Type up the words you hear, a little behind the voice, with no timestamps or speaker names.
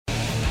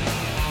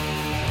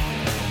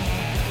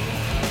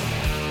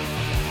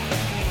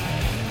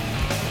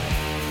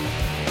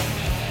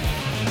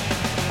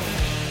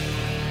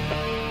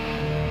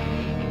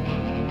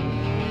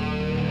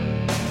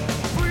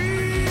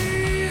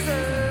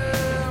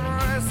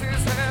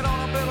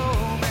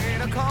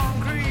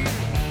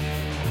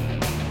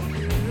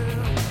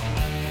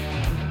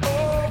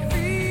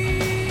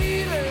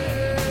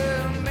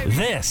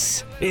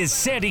This is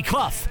Sandy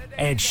Clough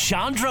and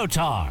Sean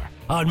Drotar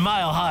on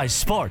Mile High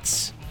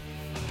Sports.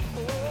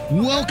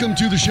 Welcome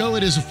to the show.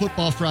 It is a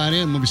Football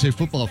Friday, and when we say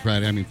Football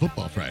Friday, I mean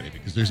Football Friday,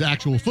 because there's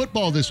actual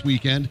football this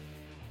weekend,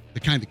 the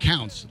kind that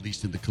counts, at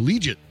least in the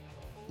collegiate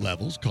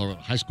levels.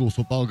 Colorado high school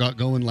football got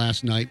going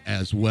last night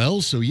as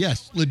well. So,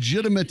 yes,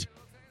 legitimate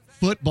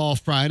Football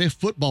Friday,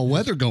 football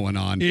weather going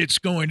on. It's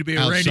going to be a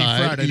outside.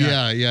 rainy Friday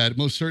night. Yeah, it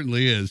most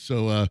certainly is.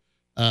 So,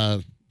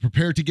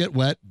 prepare to get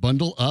wet,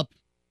 bundle up.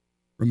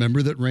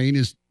 Remember that rain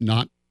is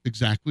not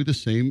exactly the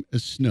same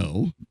as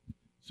snow,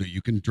 so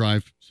you can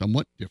drive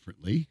somewhat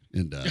differently.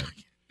 And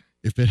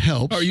if it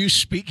helps. Are you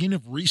speaking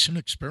of recent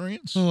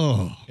experience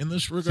in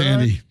this regard?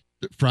 Sandy,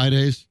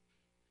 Fridays,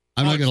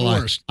 I'm not going to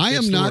lie. I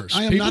am not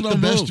the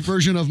best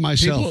version of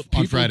myself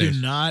on Fridays.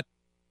 People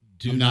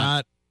do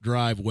not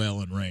drive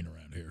well in rain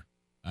around here.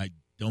 I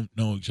don't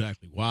know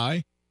exactly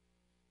why,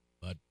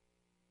 but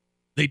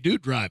they do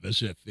drive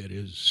as if it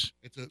is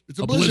it's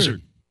a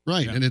blizzard.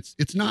 Right, yeah. And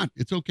it's not.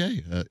 It's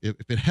okay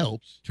if it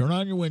helps. Turn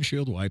on your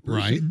windshield wipers.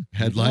 Right,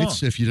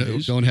 headlights if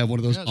you don't have one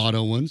of those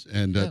auto ones,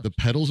 and the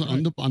pedals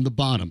on the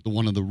bottom, the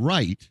one on the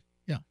right,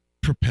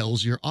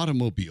 propels your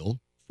automobile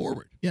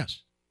forward.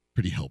 Yes,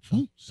 pretty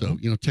helpful. So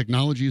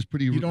technology is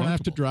pretty. You don't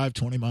have to drive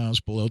 20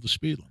 miles below the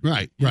speed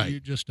limit. Right.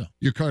 You just don't.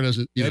 Your car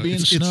doesn't. Maybe in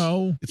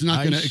snow. It's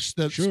not going to.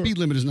 The speed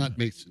limit is not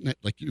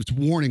like it's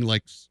warning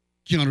like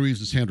Keanu Reeves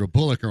and Sandra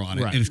Bullock are on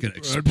it, and it's going to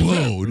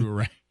explode.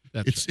 Right.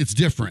 It's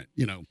different,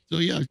 So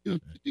do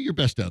your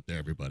best out there,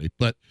 everybody.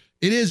 But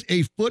it is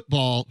a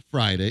Football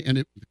Friday,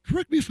 and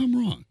correct me if I'm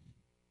wrong.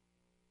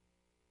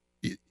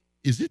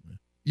 Is it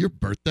your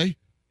birthday?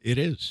 It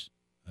is.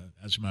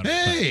 As a matter of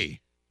fact.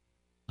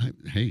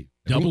 Hey,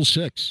 double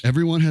six.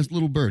 Everyone has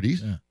little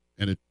birdies,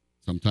 and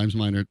sometimes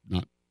mine are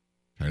not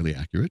entirely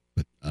accurate,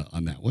 but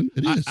on that one,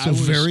 it is.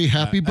 Very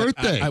happy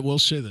birthday. I will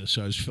say this: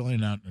 I was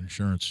filling out an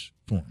insurance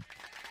form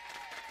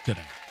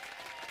today,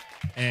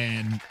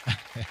 and.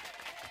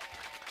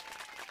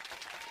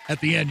 At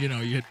the end,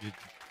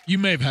 you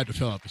may have had to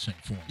fill out the same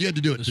form. You had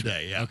to do it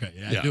today, yeah. Okay,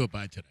 I do it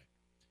by today.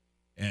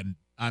 And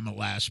I'm a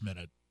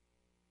last-minute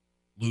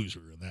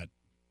loser in that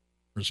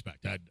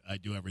respect. I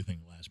do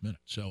everything last minute.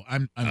 So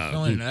I'm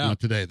filling it out.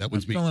 Not today. That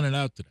was me. Filling it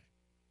out today.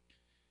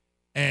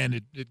 And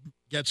it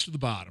gets to the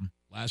bottom,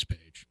 last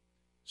page,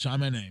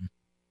 sign my name,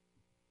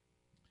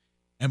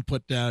 and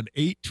put down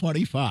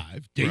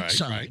 8/25, date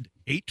signed,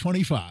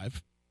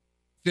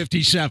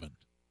 8/25/57.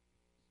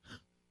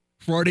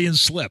 Freudian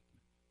slip.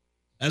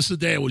 That's the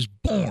day I was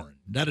born.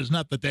 That is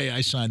not the day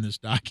I signed this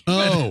document.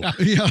 Oh,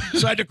 yeah.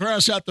 So I had to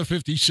cross out the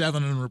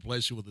 57 and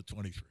replace it with a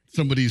 23.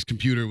 Somebody's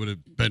computer would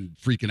have been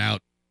freaking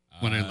out,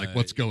 wondering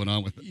what's going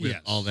on with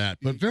all that.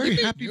 But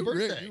happy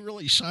birthday! You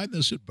really signed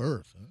this at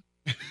birth, huh?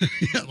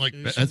 Yeah,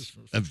 that's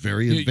a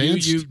very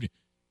advanced.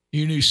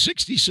 You knew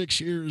 66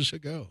 years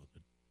ago.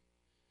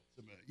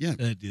 Yeah,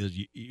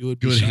 you would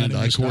be good signing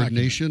hand-eye this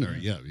coordination,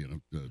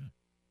 document. or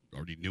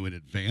already knew in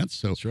advance.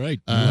 So that's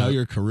right. Knew how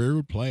your career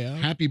would play out.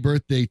 Happy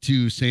birthday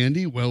to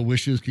Sandy. Well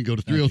wishes can go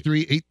to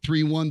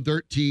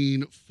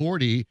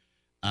 303-831-1340.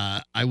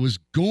 I was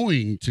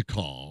going to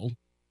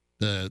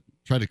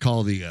try to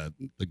call the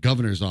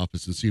governor's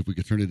office and see if we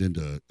could turn it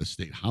into a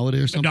state holiday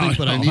or something.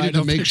 But I needed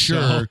to make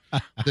sure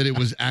that it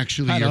was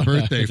actually your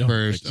birthday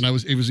first. And it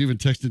was even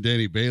texting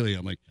Danny Bailey.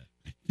 I'm like,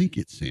 I think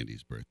it's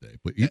Sandy's birthday,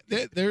 but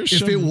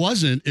if it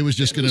wasn't, it was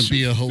just going to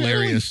be a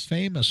hilarious,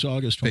 famous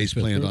August 25th face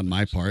planned on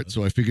my part.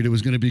 So I figured it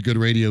was going to be good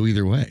radio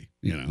either way.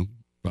 If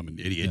I'm an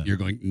idiot, you're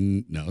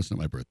going, no, it's not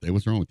my birthday.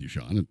 What's wrong with you,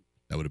 Sean? And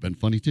that would have been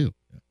funny too.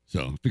 Yeah.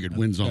 So I figured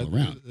wins all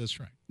around. That's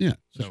right. Yeah.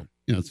 So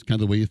it's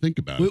kind of the way you think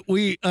about it.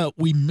 We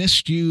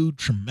missed you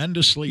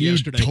tremendously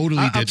yesterday.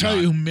 Totally did. I'll tell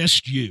you who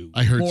missed you.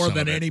 I heard more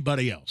than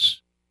anybody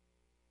else,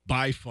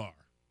 by far.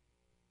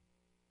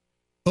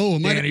 Oh,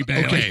 Danny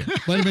Bailey. Okay,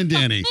 might have been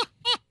Danny.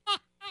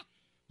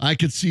 I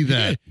could see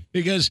that.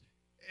 Because,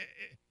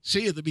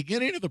 at the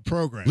beginning of the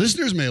program.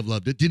 Listeners may have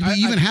loved it. Did we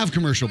even have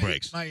commercial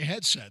breaks? My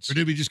headsets. Or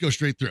did we just go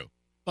straight through?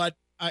 But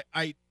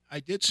I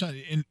did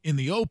something. In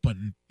the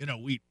open,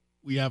 we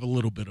have a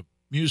little bit of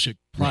music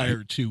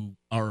prior to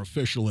our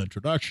official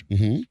introduction.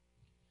 Mm-hmm.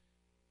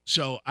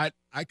 So I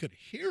could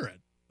hear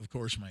it, of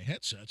course, my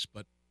headsets,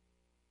 but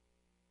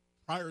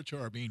prior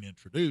to our being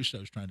introduced, I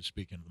was trying to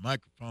speak into the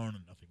microphone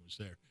and nothing was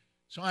there.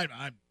 So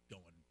I'm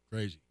going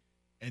crazy.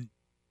 And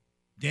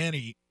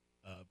Danny,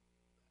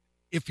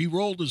 if he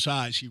rolled his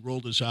eyes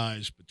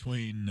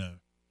between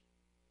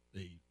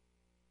the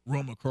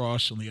room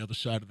across on the other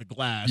side of the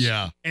glass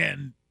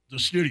and the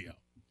studio.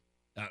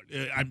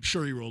 I'm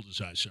sure he rolled his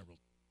eyes several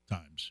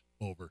times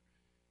over.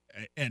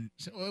 And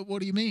said, well, what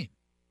do you mean?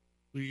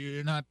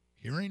 You're not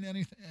hearing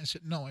anything? I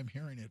said, no, I'm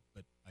hearing it,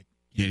 but I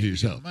can't hear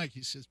yourself. Mike,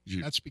 he says,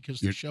 that's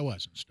because the show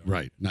hasn't started.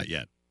 Right, not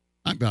yet.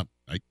 Look,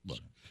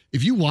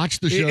 if you watch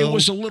the show. It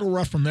was a little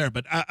rough from there,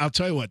 but I'll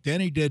tell you what,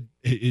 Danny did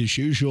his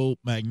usual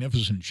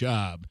magnificent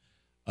job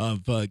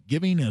of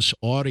giving us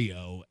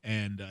audio.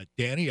 And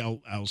Danny,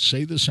 I'll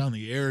say this on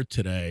the air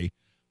today,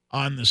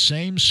 on the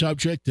same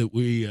subject that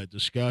we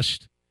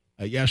discussed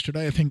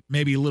yesterday. I think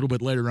maybe a little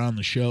bit later on in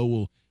the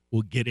show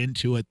We'll get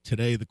into it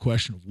today. The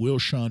question of will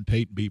Sean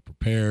Payton be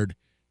prepared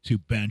to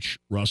bench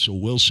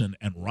Russell Wilson?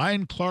 And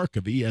Ryan Clark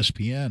of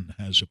ESPN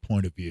has a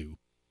point of view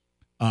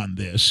on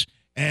this.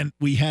 And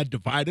we had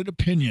divided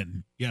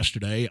opinion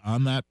yesterday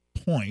on that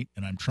point,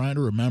 and I'm trying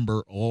to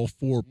remember all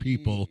four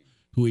people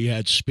who he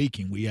had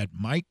speaking. We had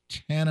Mike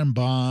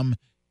Tannenbaum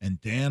and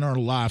Dan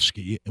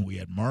Orlovsky, and we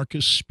had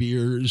Marcus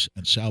Spears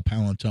and Sal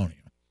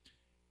Palantonio.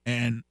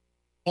 And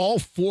all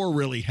four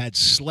really had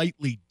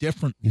slightly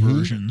different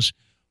versions,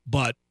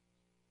 but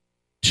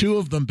two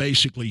of them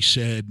basically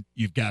said,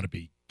 you've got to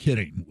be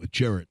kidding with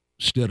Jarrett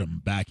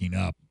Stidham backing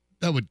up.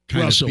 That would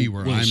kind Russell of be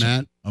where Wilson.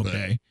 I'm at.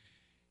 Okay.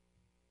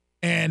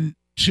 And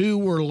two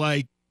were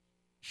like,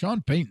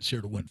 Sean Payton's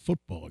here to win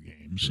football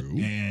games,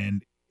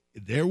 and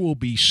there will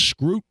be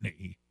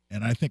scrutiny.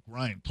 And I think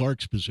Ryan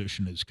Clark's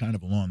position is kind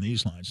of along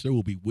these lines. There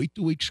will be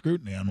week-to-week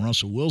scrutiny on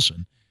Russell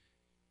Wilson,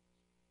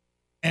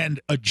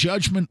 and a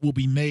judgment will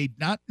be made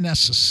not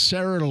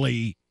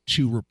necessarily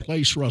to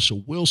replace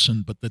Russell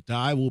Wilson, but the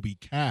die will be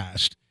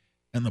cast,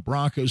 and the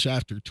Broncos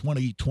after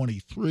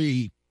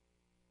 2023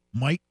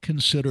 might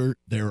consider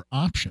their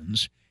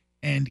options.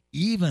 And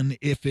even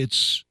if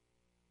it's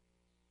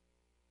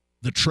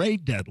the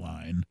trade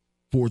deadline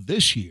for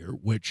this year,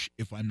 which,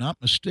 if I'm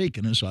not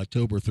mistaken, is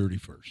October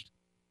 31st.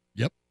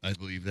 Yep, I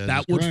believe that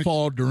That is would correct.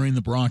 fall during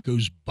the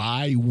Broncos'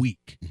 bye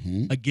week.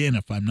 Again,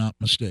 if I'm not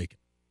mistaken,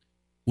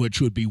 which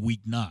would be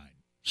week 9.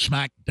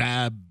 Smack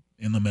dab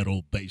in the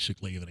middle,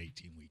 basically, of an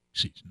 18-week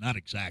season. Not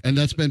exactly. And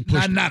that's been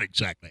pushed not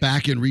exactly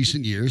back in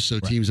recent years, so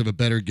teams have a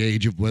better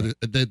gauge of whether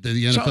the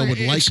NFL would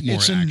like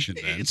more action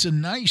then. It's a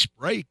nice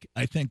break,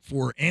 I think,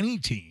 for any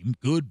team,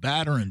 good,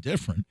 bad, or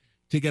indifferent,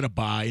 to get a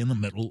bye in the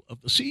middle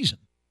of the season,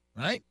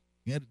 right?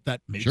 You had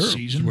that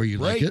mid-season where you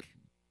break. like it.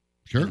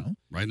 Sure, you know?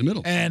 right in the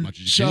middle. And much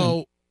as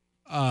you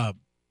so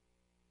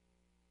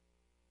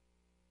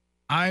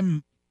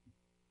I'm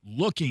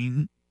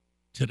looking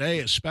today,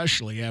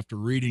 especially after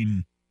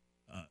reading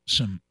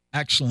some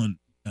excellent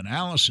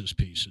analysis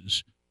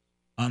pieces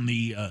on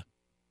the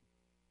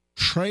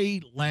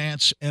Trey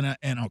Lance, and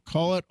I'll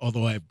call it,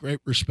 although I have great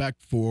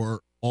respect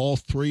for all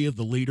three of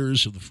the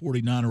leaders of the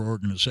 49er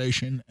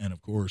organization, and,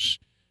 of course,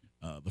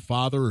 the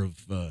father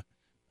of the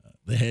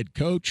head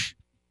coach,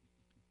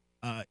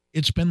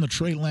 it's been the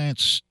Trey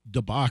Lance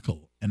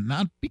debacle, and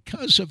not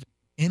because of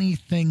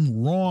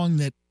anything wrong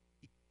that,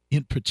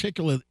 in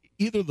particular,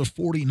 either the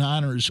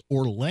 49ers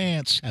or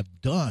Lance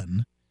have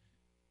done,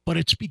 but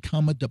it's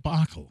become a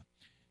debacle.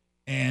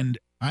 And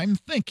I'm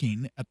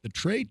thinking at the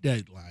trade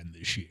deadline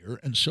this year,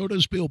 and so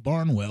does Bill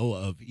Barnwell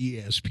of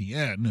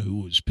ESPN,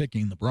 who was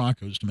picking the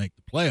Broncos to make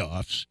the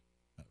playoffs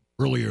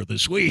earlier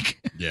this week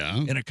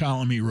in a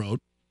column he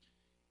wrote.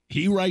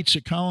 He writes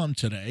a column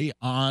today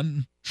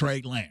on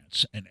Trey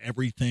Lance and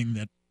everything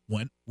that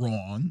went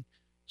wrong,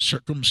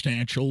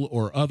 circumstantial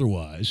or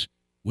otherwise,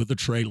 with the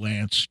Trey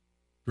Lance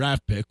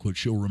draft pick,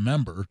 which you'll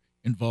remember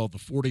involved the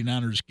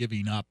 49ers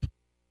giving up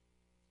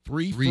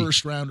three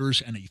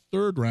first-rounders and a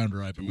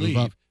third-rounder, I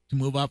believe, to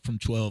move up from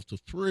 12 to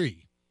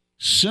 3.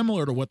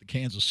 Similar to what the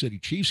Kansas City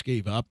Chiefs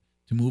gave up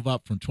to move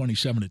up from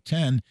 27 to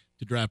 10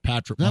 to draft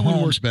Patrick Mahomes. That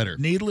one works better.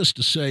 Needless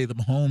to say, the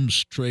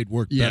Mahomes trade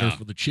worked better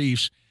for the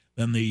Chiefs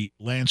than the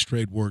Lance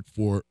trade worked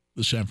for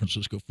the San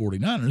Francisco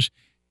 49ers.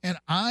 And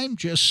I'm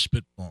just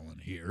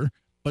spitballing here,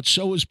 but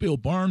so is Bill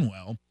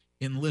Barnwell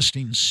in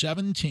listing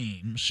 7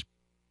 teams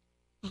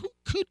who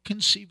could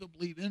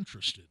conceivably be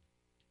interested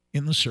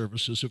in the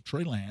services of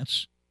Trey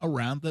Lance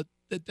around the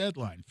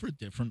deadline for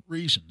different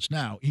reasons.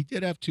 Now, he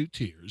did have 2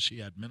 tiers. He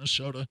had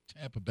Minnesota,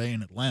 Tampa Bay,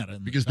 and Atlanta.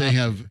 Because they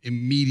have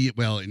immediate,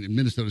 well, in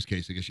Minnesota's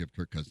case, I guess you have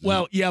Kirk Cousins.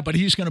 Well, yeah, but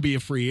he's going to be a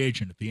free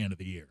agent at the end of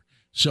the year.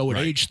 So at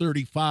age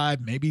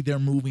 35, maybe they're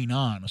moving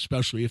on,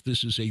 especially if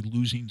this is a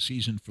losing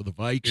season for the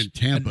Vikes. In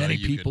Tampa, and many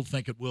people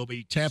think it will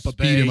be. Tampa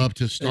Bay. Speed him up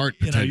to start,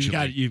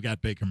 potentially. You've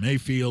got Baker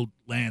Mayfield,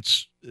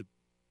 Lance.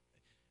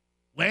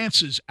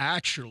 Lance is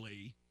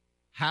actually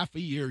half a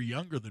year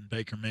younger than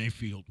Baker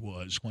Mayfield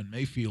was when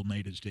Mayfield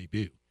made his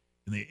debut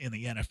in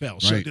the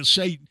NFL. So to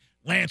say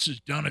Lance is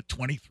done at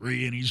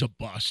 23 and he's a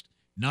bust,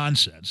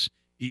 nonsense.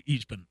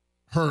 He's been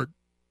hurt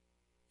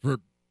for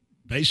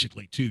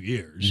basically 2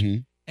 years. Mm-hmm.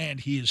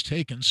 And he has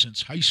taken,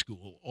 since high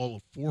school, all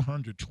of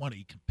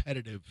 420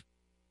 competitive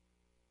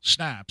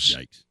snaps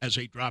as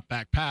a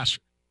drop-back passer.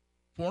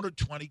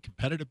 420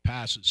 competitive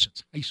passes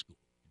since high school.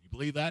 Can you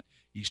believe that?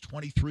 He's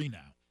 23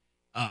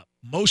 now.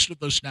 Most of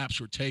those snaps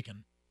were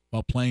taken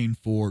while playing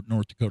for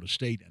North Dakota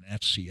State, an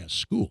FCS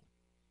school,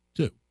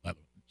 too, by the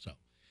way. So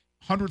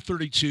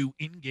 132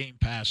 in-game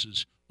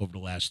passes over the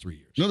last 3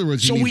 years. In other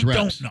words, he needs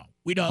reps. Don't know.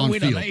 We don't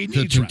know. He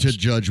needs reps. To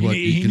judge what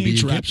he can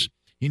needs be. Reps.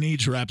 He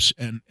needs reps,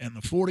 and the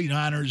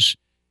 49ers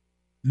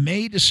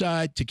may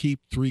decide to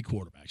keep 3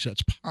 quarterbacks.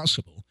 That's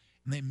possible.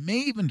 And they may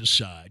even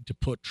decide to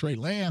put Trey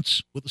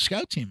Lance with the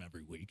scout team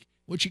every week,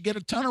 which you get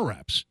a ton of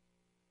reps.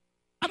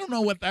 I don't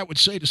know what that would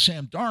say to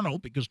Sam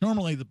Darnold, because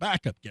normally the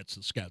backup gets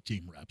the scout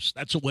team reps.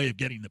 That's a way of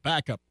getting the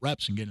backup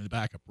reps and getting the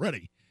backup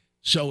ready.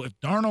 So if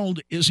Darnold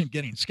isn't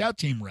getting scout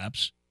team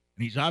reps,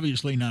 and he's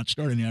obviously not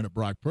starting out at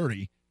Brock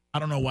Purdy, I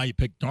don't know why you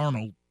pick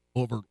Darnold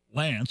over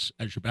Lance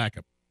as your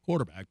backup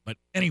quarterback. But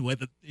anyway,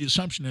 the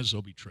assumption is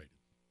they'll be traded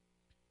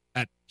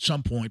at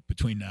some point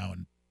between now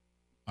and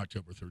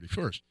October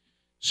 31st.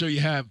 So you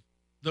have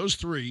those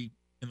three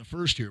in the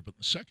first tier, but in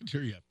the second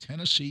tier you have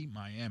Tennessee,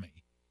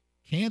 Miami,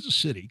 Kansas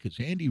City, because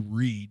Andy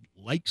Reid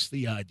likes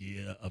the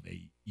idea of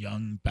a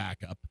young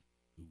backup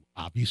who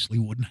obviously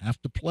wouldn't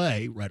have to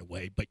play right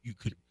away, but you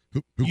could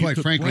who quite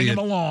frankly, bring him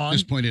along. At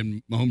this point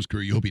in Mahomes'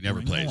 career, you hope he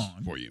never plays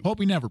for you. Hope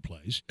he never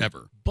plays.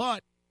 Ever.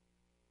 But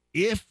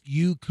if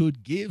you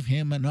could give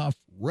him enough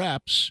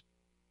reps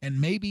and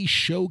maybe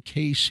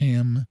showcase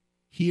him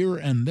here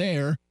and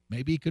there,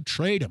 maybe you could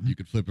trade him. You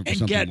could flip him for and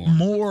something get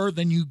more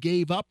than you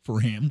gave up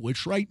for him,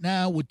 which right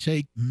now would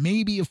take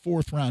maybe a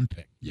fourth-round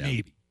pick. Yeah.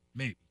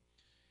 Maybe.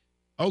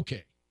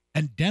 Okay.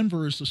 And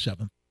Denver is the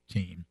seventh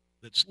team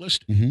that's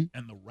listed. Mm-hmm.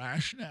 And the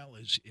rationale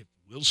is if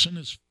Wilson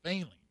is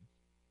failing,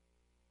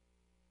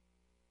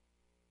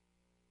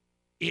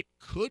 it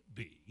could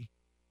be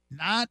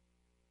not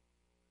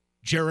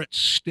Jarrett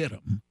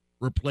Stidham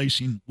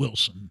replacing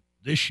Wilson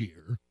this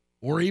year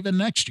or even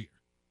next year.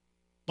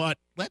 But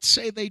let's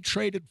say they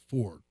traded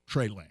for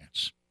Trey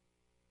Lance.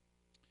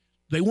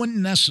 They wouldn't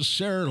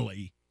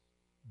necessarily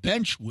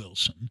bench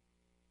Wilson,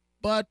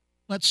 but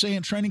let's say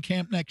in training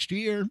camp next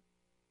year,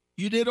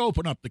 you did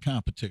open up the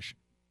competition.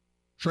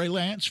 Trey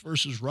Lance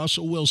versus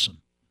Russell Wilson,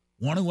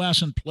 one who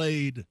hasn't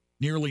played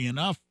nearly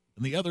enough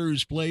and the other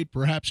who's played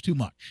perhaps too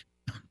much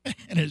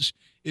and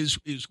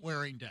is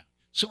wearing down.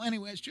 So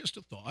anyway, it's just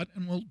a thought,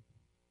 and we'll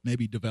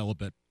maybe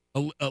develop it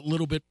a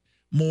little bit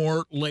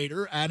more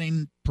later,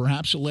 adding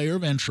perhaps a layer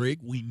of intrigue.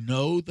 We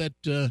know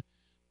that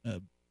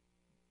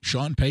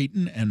Sean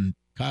Payton and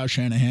Kyle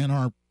Shanahan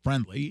are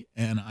friendly,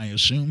 and I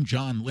assume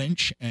John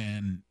Lynch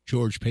and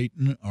George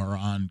Payton are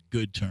on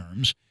good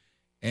terms.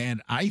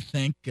 And I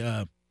think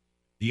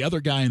the other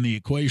guy in the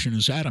equation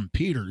is Adam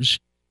Peters,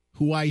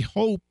 who I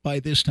hope by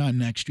this time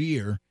next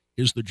year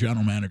is the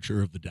general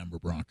manager of the Denver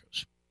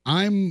Broncos.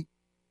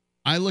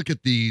 I look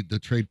at the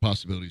trade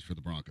possibilities for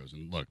the Broncos,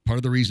 and look, part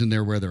of the reason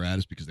they're where they're at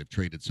is because they've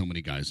traded so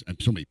many guys and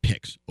so many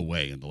picks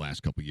away in the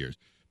last couple of years.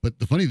 But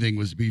the funny thing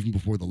was, even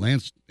before the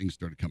Lance thing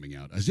started coming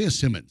out, Isaiah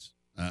Simmons,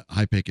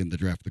 high pick in the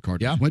draft of the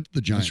Cardinals, went to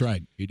the Giants. That's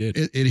right, he did.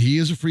 He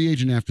is a free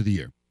agent after the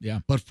year. Yeah,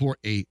 but for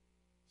a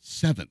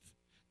seventh,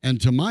 and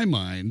to my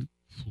mind,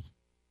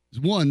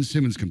 one,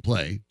 Simmons can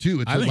play.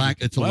 Two, it's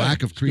a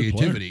lack of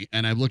creativity.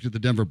 And I looked at the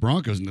Denver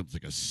Broncos, and it was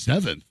like a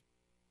seventh.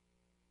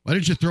 Why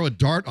didn't you throw a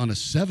dart on a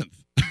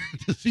seventh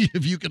to see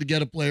if you could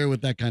get a player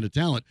with that kind of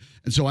talent?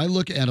 And so I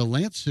look at a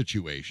Lance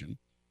situation,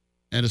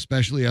 and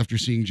especially after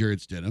seeing Jarrett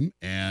Stidham,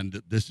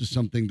 and this is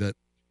something that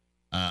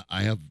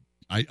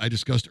I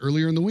discussed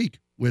earlier in the week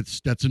with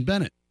Stetson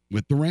Bennett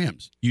with the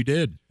Rams. You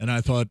did, and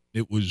I thought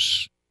it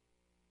was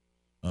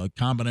a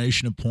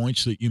combination of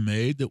points that you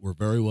made that were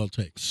very well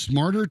taken.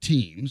 Smarter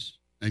teams,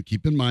 and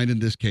keep in mind in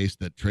this case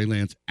that Trey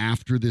Lance,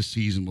 after this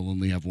season, will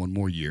only have one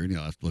more year, and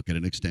he'll have to look at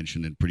an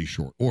extension in pretty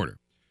short order.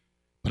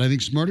 But I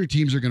think smarter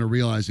teams are going to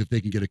realize if they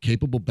can get a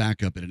capable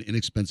backup at an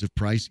inexpensive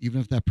price, even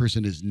if that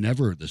person is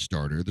never the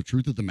starter, the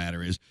truth of the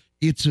matter is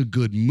it's a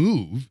good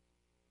move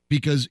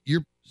because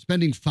you're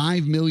spending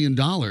 $5 million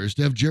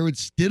to have Jarrett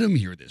Stidham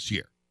here this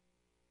year.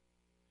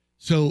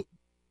 So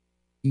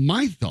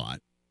my thought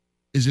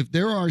is if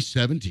there are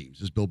 7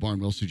 teams, as Bill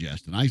Barnwell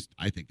suggests, and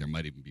I think there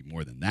might even be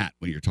more than that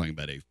when you're talking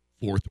about a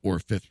 4th or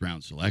 5th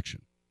round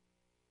selection,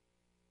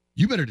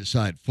 you better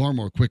decide far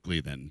more quickly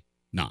than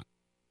not.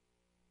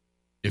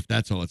 If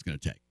that's all it's going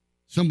to take.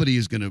 Somebody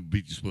is going to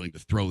be just willing to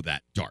throw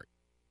that dart.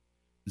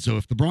 And so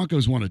if the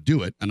Broncos want to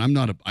do it, and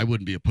I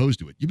wouldn't be opposed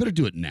to it, you better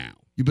do it now.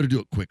 You better do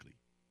it quickly,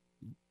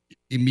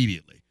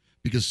 immediately,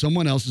 because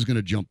someone else is going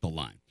to jump the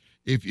line.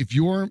 If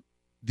you're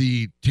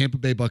the Tampa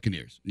Bay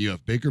Buccaneers, you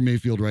have Baker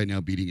Mayfield right now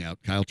beating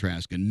out Kyle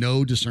Trask and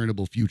no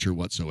discernible future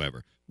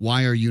whatsoever,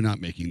 why are you not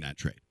making that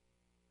trade?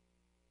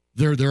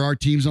 There are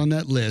teams on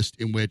that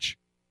list in which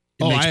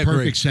it makes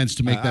perfect sense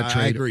to make that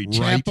trade. I agree. Right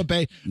Tampa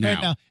Bay now.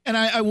 Right now. And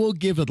I will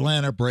give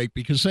Atlanta a break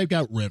because they've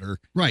got Ritter.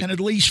 Right. And at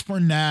least for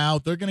now,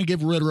 they're going to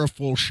give Ritter a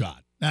full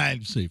shot.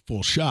 I'd say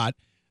full shot.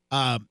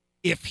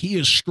 If he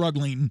is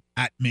struggling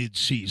at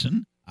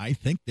midseason, I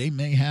think they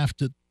may have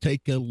to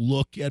take a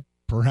look at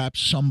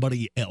perhaps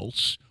somebody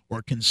else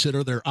or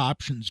consider their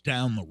options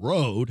down the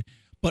road.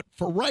 But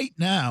for right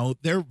now,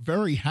 they're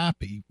very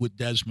happy with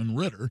Desmond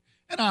Ritter.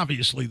 And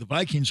obviously the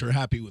Vikings are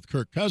happy with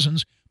Kirk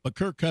Cousins, but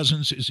Kirk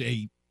Cousins is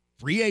a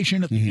free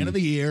agent at the end of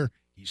the year.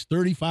 He's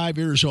 35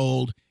 years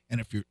old.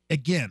 And if you're,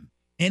 again,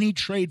 any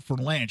trade for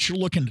Lance, you're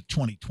looking to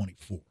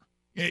 2024.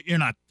 You're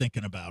not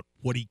thinking about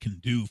what he can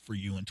do for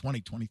you in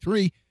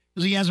 2023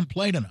 because he hasn't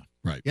played enough.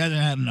 Right. He hasn't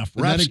had enough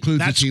reps. And that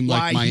includes a team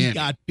like Miami. He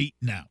got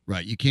beaten out.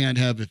 Right. You can't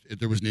have, if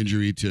there was an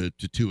injury to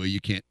Tua, you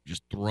can't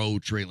just throw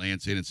Trey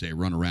Lance in and say,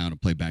 run around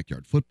and play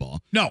backyard football.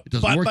 No. It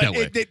doesn't work that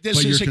way.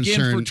 This is,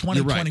 again, for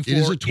 2024. Right. It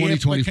is a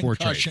 2024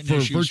 trade for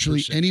virtually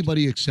persist.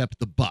 anybody except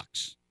the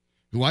Bucs.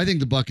 who I think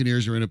the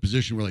Buccaneers are in a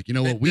position where, like, you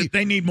know what,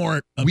 they need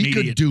more. We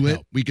could do it.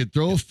 Help. We could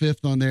throw a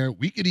fifth on there.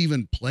 We could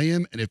even play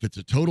him, and if it's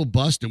a total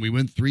bust and we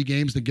win 3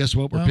 games, then guess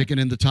what? We're picking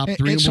in the top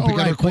 3, and we'll pick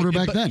out our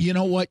quarterback but then. You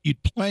know what?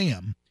 You'd play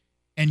him,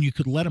 and you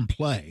could let him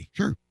play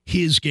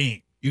his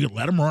game. You could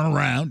let him run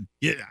around.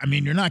 Yeah, I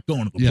mean, you're not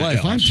going to the playoffs.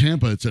 If I'm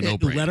Tampa, it's a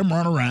no-brainer. Let him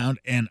run around,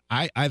 and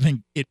I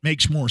think it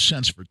makes more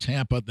sense for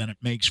Tampa than it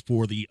makes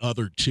for the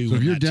other 2. So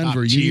if you're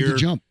Denver, you need to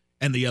jump.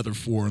 And the other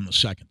 4 in the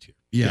second tier.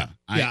 Yeah.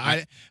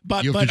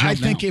 But I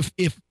think if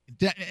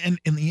and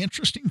the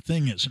interesting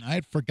thing is, and I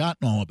had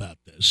forgotten all about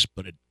this,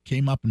 but it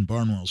came up in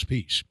Barnwell's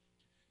piece.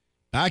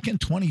 Back in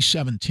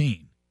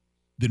 2017,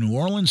 the New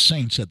Orleans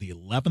Saints had the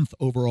 11th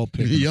overall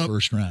pick in the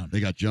first round. They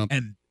got jumped.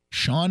 And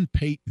Sean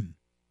Payton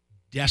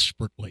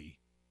desperately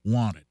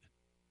wanted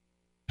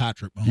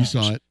Patrick Mahomes. He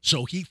saw it.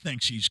 So he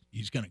thinks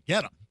he's going to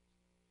get him.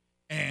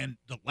 And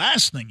the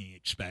last thing he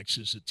expects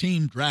is a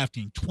team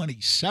drafting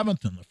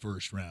 27th in the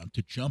first round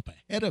to jump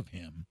ahead of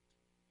him.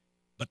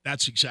 But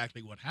that's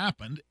exactly what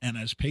happened. And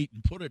as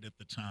Payton put it at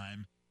the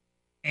time,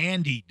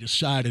 Andy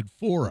decided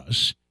for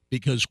us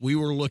because we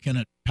were looking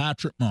at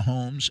Patrick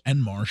Mahomes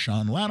and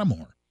Marshawn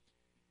Lattimore.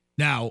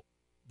 Now,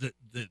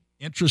 the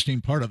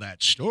interesting part of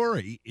that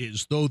story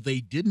is, though they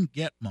didn't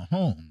get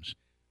Mahomes,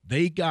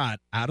 they got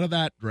out of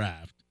that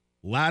draft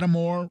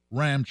Lattimore,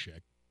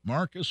 Ramczyk,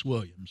 Marcus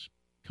Williams,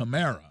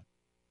 Kamara,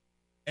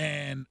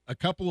 and a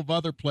couple of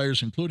other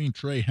players, including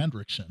Trey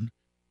Hendrickson,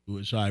 who,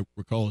 as I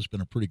recall, has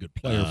been a pretty good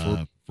player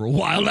for a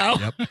while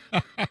now.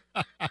 Yep.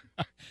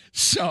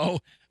 So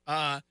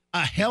a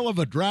hell of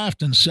a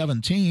draft in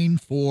 17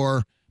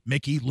 for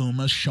Mickey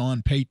Loomis,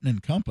 Sean Payton,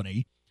 and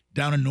company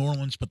down in New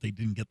Orleans, but they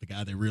didn't get the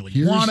guy they really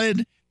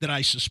wanted, that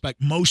I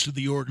suspect most of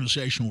the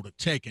organization would have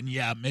taken.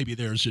 Yeah, maybe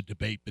there's a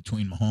debate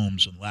between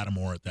Mahomes and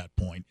Lattimore at that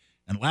point,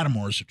 and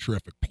Lattimore is a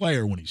terrific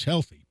player when he's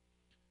healthy.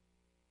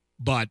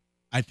 But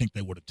I think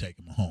they would have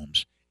taken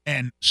Mahomes.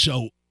 And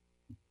so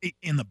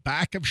in the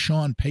back of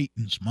Sean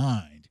Payton's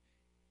mind,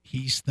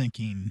 he's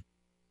thinking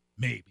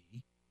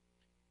maybe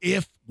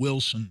if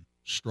Wilson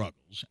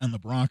struggles and the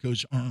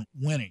Broncos aren't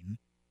winning,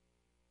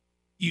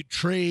 you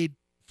trade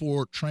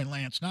for Trey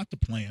Lance, not to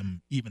play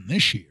him even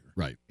this year,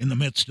 right, in the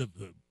midst of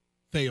the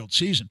failed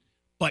season,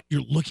 but you're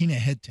looking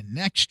ahead to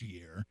next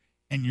year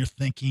and you're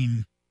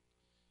thinking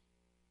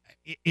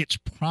it's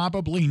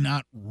probably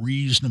not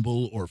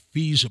reasonable or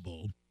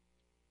feasible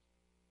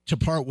to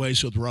part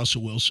ways with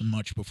Russell Wilson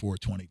much before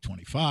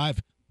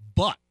 2025,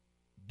 but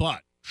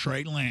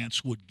Trey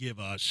Lance would give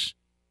us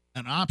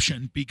an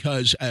option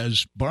because,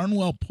 as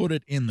Barnwell put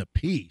it in the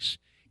piece,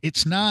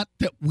 it's not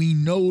that we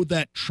know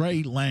that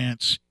Trey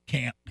Lance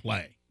can't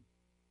play.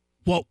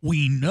 What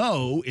we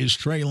know is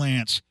Trey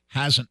Lance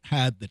hasn't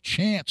had the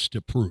chance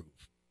to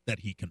prove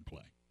that he can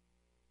play.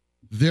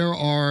 There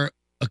are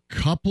a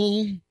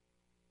couple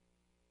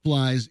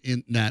flies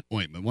in that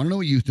ointment. Want to know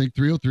what you think?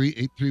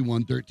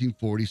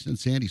 303-831-1340. Send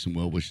Sandy some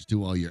well wishes too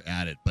while you're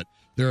at it. But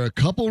there are a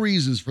couple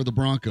reasons for the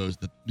Broncos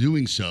that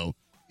doing so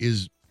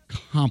is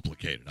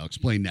complicated. I'll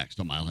explain next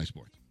on Mile High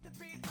Sports.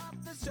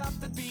 Drop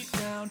the beat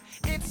down.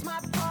 It's my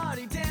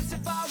party. Dance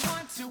if I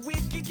want to. We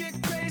can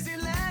get crazy,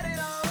 let it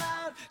all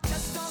out.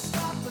 Just don't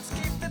stop. Let's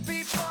keep the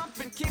beat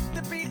bumping. Keep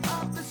the beat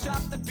up. Let's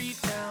drop the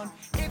beat down.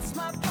 It's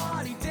my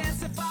party.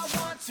 Dance if I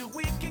want to.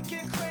 We can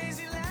get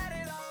crazy, let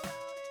it all out.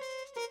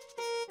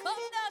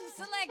 Hold on,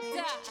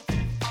 selector.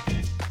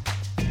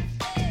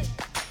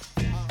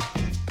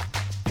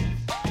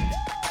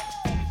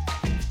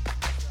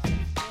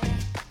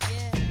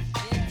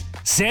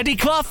 Sandy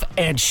Clough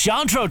and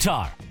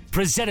Chandrotar,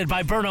 presented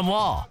by Burnham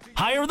Law.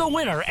 Hire the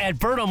winner at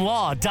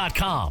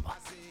burnhamlaw.com.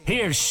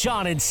 Here's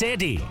Sean and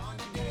Sandy.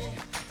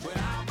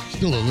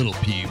 Still a little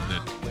peeved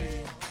that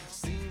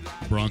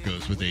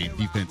Broncos, with a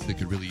defense that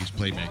could really use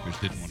playmakers,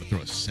 didn't want to throw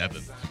a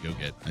 7th to go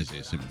get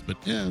Isaiah Simmons. But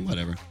yeah,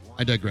 whatever.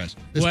 I digress.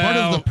 It's part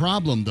of the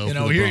problem, though.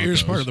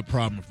 Here's part of the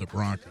problem with the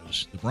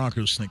Broncos. The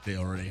Broncos think they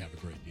already have a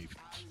great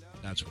defense.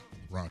 That's what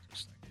the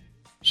Broncos think.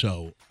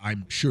 So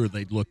I'm sure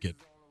they'd look at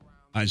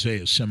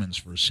Isaiah Simmons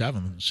for a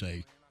 7th and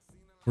say,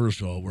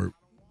 first of all, we're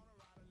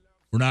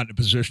not in a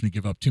position to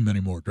give up too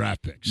many more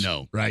draft picks.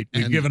 No. Right?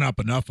 We've given up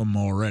enough of them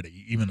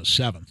already, even a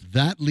 7th.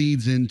 That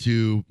leads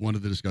into one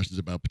of the discussions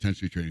about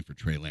potentially trading for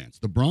Trey Lance.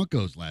 The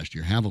Broncos last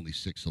year have only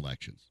 6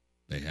 selections.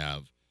 They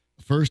have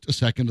a first, a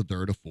second, a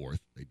third, a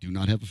fourth. They do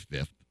not have a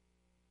 5th.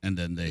 And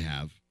then they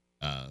have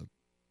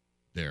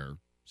their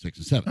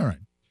 6th and 7th. All right.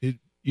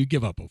 You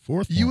give up a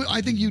 4th? I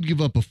think you'd give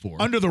up a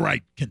 4th. Under the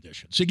right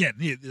conditions. Again,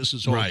 this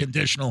is all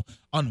conditional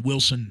on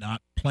Wilson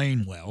not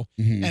playing well.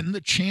 Mm-hmm. And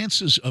the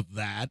chances of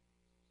that,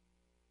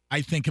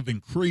 I think, have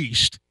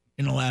increased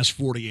in the last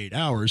 48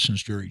 hours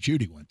since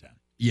Jeudy went down.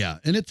 Yeah,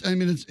 and it's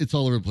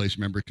all over the place,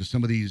 remember, because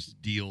some of these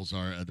deals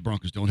are the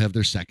Broncos don't have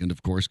their 2nd,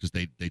 of course, because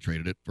they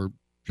traded it for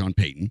Sean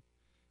Payton.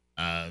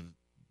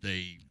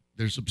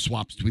 There's some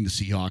swaps between the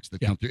Seahawks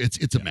that come through.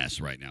 It's a mess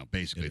right now,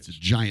 basically. It's a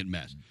giant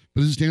mess.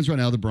 But as it stands right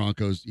now, the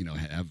Broncos,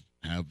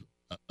 have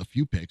a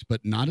few picks,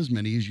 but not as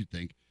many as you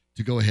think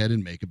to go ahead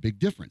and make a big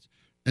difference.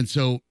 And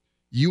so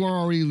you are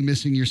already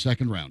missing your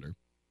 2nd rounder,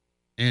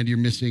 and you're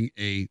missing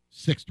a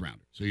 6th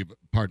rounder. So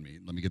pardon me,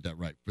 let me get that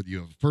right.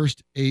 You have a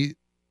 1st, a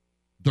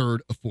 3rd,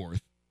 a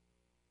 4th,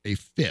 a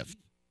 5th,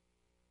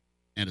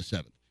 and a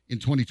 7th. In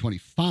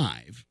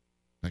 2025, in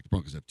fact, the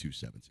Broncos have 2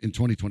 7s. In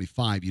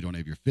 2025, you don't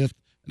have your 5th,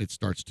 and it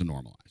starts to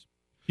normalize.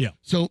 Yeah.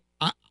 So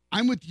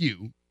I'm with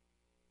you.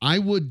 I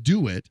would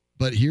do it,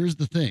 but here's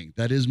the thing.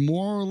 That is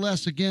more or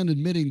less, again,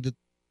 admitting that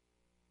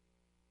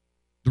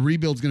the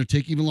rebuild's going to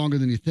take even longer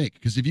than you think.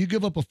 Because if you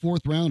give up a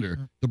 4th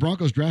rounder, the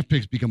Broncos draft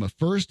picks become a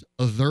 1st,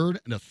 a 3rd,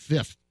 and a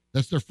 5th.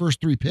 That's their first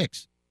 3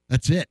 picks.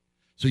 That's it.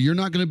 So you're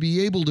not going to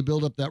be able to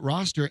build up that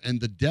roster, and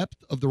the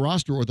depth of the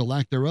roster or the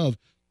lack thereof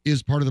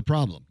is part of the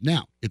problem.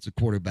 Now, it's a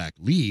quarterback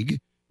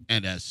league,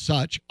 and as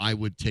such, I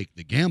would take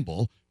the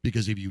gamble,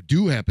 because if you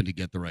do happen to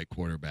get the right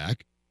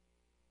quarterback,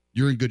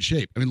 you're in good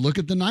shape. I mean, look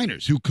at the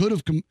Niners, who could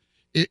have come.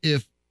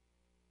 If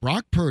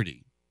Brock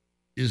Purdy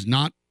is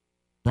not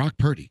Brock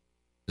Purdy,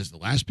 is the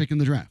last pick in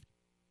the draft,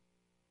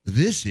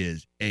 this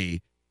is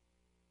a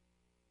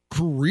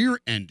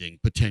career-ending,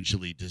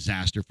 potentially,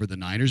 disaster for the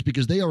Niners,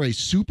 because they are a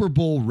Super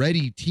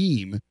Bowl-ready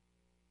team.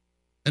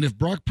 And if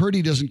Brock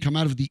Purdy doesn't come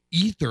out of the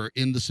ether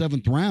in the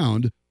 7th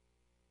round,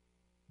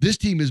 this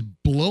team is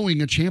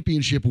blowing a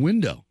championship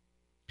window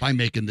by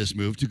making this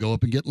move to go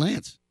up and get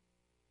Lance.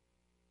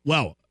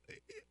 Well,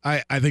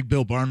 I think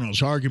Bill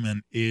Barnwell's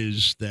argument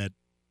is that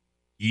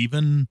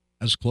even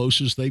as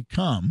close as they've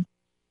come,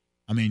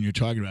 I mean, you're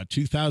talking about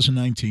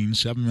 2019,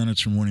 7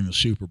 minutes from winning the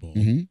Super Bowl.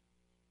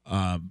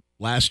 Mm-hmm.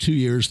 Last 2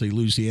 years, they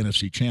lose the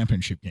NFC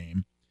Championship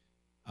game.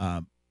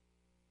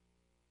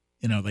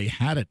 They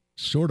had it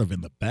sort of in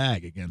the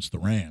bag against the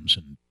Rams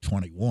in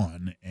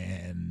 21,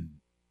 and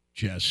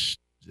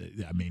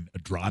a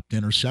dropped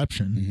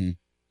interception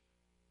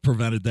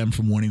prevented them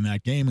from winning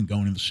that game and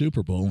going to the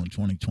Super Bowl in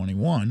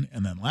 2021.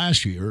 And then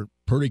last year,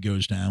 Purdy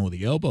goes down with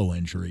the elbow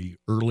injury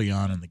early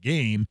on in the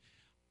game.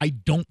 I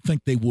don't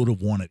think they would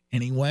have won it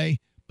anyway,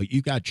 but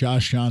you got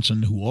Josh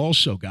Johnson, who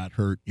also got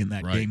hurt in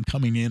that game,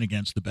 coming in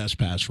against the best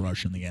pass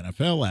rush in the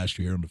NFL last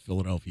year in the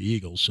Philadelphia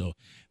Eagles, so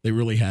they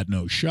really had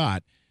no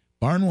shot.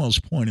 Barnwell's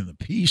point in the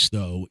piece,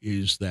 though,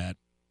 is that,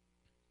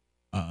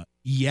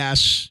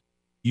 yes,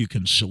 you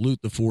can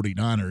salute the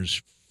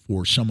 49ers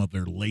for some of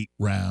their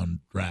late-round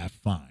draft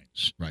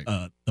finds. Right.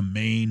 The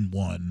main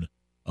one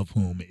of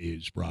whom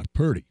is Brock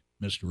Purdy,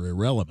 Mr.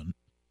 Irrelevant,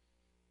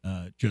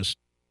 just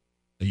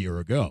a year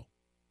ago.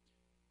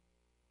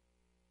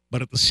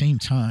 But at the same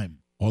time,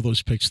 all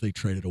those picks they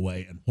traded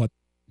away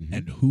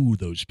and who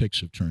those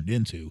picks have turned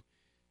into,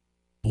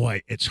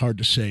 boy, it's hard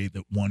to say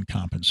that one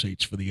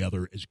compensates for the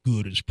other as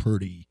good as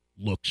Purdy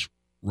looks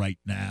right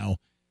now.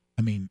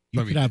 I mean,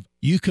 you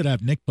could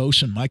have Nick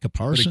Bosa and Micah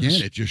Parsons. But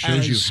again, it just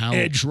shows you how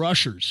edge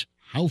rushers,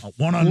 how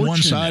one on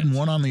one side and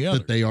one on the other.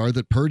 That they are,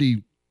 that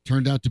Purdy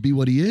turned out to be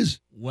what he is.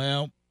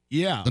 Well,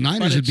 yeah, the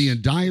Niners would be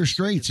in dire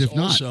straits if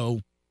not.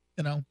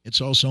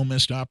 It's also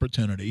missed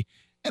opportunity,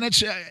 and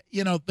it's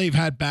they've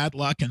had bad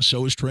luck, and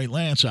so has Trey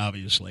Lance,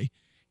 obviously,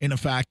 in the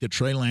fact that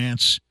Trey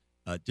Lance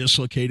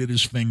dislocated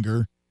his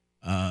finger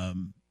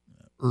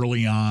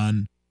early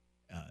on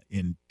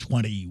in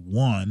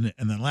 21,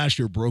 and then last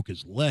year broke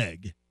his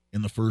leg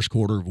in the first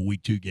quarter of a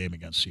Week 2 game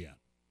against Seattle.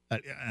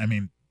 I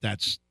mean,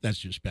 that's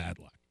just bad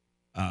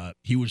luck.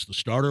 He was the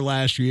starter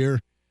last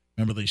year.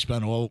 Remember, they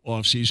spent all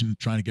offseason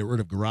trying to get rid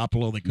of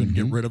Garoppolo. They couldn't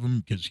get rid of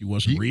him because he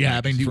wasn't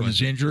rehabbing from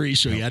his injury,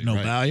 so he had no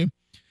value.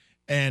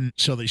 And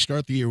so they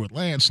start the year with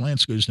Lance.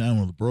 Lance goes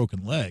down with a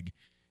broken leg,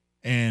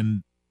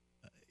 and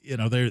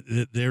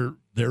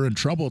they're in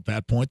trouble at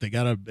that point. They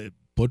got to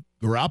put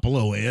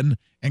Garoppolo in,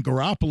 and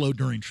Garoppolo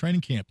during training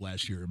camp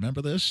last year,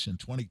 remember this, in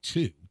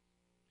 22,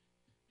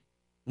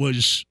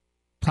 was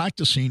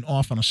practicing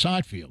off on a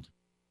side field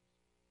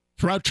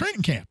throughout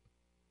training camp.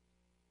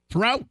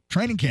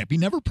 He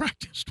never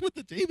practiced with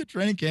the team at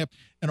training camp,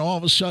 and all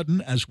of a sudden,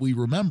 as we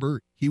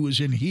remember, he was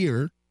in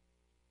here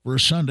for a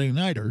Sunday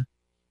nighter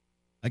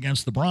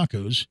against the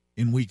Broncos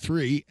in Week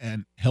 3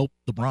 and helped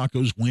the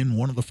Broncos win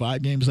one of the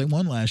 5 games they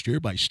won last year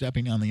by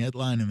stepping on the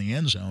headline in the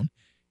end zone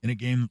in a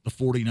game that the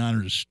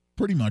 49ers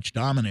pretty much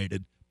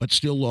dominated, but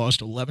still lost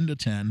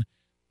 11-10,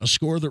 a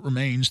score that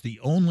remains the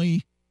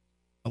only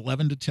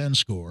 11-10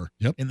 score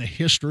in the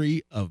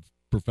history of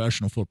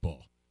professional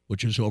football,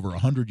 which is over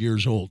 100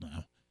 years old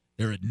now.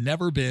 There had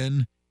never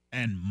been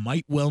and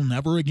might well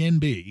never again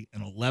be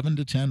an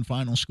 11-10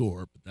 final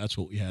score, but that's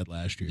what we had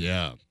last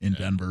year in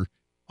Denver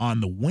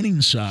on the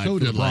winning side. So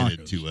for the delighted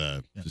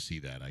Broncos. to see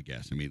that, I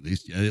guess. I mean, at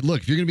least,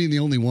 look, if you're going to be the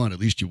only one, at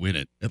least you win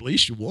it. At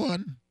least you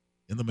won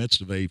in the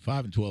midst of a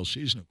 5-12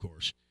 season, of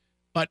course.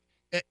 But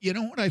you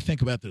know what I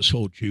think about this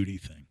whole Jeudy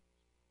thing?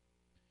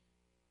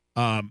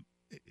 On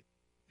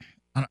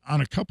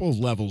a couple of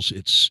levels,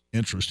 it's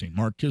interesting.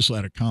 Mark Kislett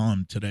had a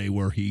column today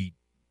where he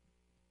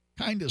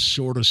kind of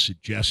sort of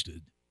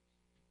suggested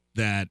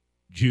that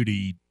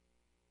Jeudy,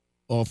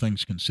 all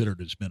things considered,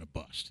 has been a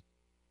bust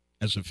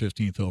as a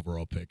 15th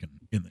overall pick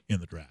in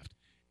the draft.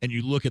 And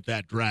you look at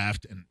that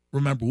draft, and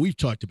remember, we've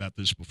talked about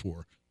this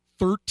before.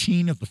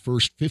 13 of the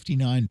first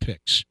 59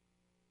 picks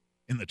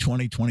in the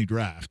 2020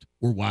 draft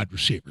were wide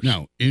receivers.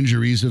 Now,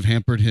 injuries have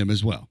hampered him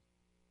as well.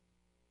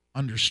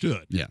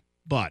 Understood. Yeah.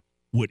 But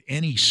would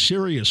any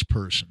serious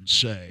person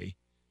say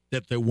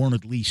that there weren't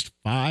at least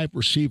 5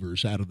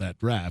 receivers out of that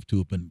draft who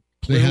have been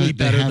clearly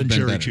better than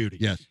Jerry Jeudy?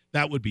 Yes.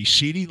 That would be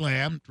CeeDee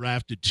Lamb,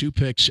 drafted 2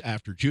 picks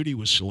after Jeudy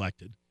was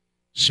selected,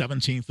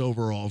 17th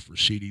overall for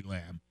CeeDee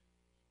Lamb.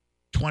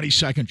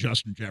 22nd,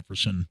 Justin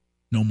Jefferson,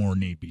 no more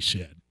need be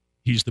said.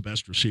 He's the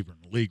best receiver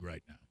in the league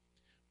right now.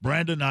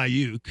 Brandon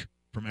Ayuk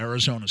from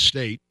Arizona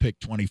State,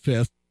 picked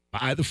 25th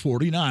by the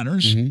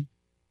 49ers,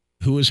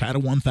 who has had a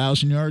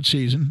 1,000-yard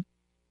season.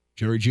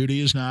 Jerry Jeudy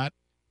is not.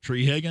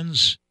 Trey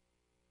Higgins,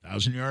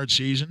 1,000-yard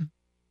season.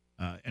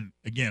 And,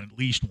 again, at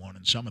least one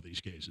in some of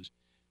these cases.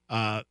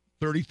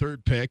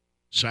 33rd pick,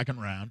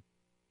 second round,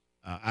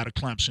 out of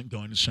Clemson,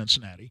 going to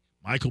Cincinnati.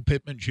 Michael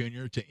Pittman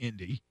Jr. to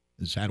Indy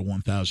has had a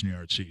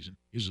 1,000-yard season.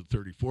 He's the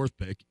 34th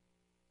pick.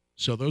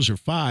 So those are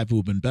 5 who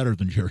have been better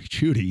than Jerry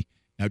Jeudy.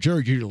 Now,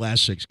 Jerry Jeudy, the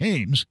last 6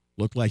 games,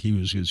 looked like he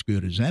was as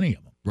good as any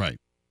of them. Right.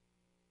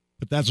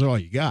 But that's all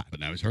you got. But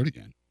now he's hurt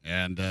again.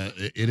 And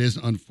it is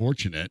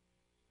unfortunate.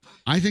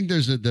 I think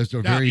there's a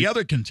now, the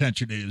other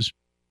contention is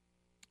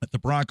that the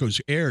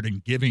Broncos erred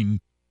in giving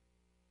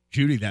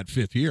Jeudy that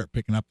 5th year,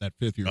 picking up that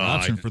 5th year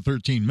option for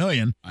 $13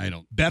 million. I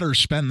don't. Better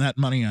spend that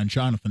money on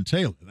Jonathan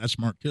Taylor. That's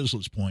Mark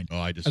Kisler's point. Oh,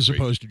 I disagree. As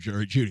opposed to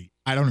Jerry Jeudy.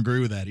 I don't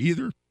agree with that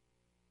either.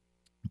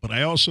 But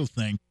I also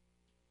think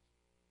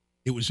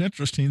it was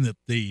interesting that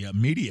the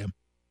media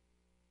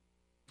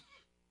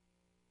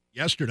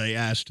yesterday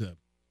asked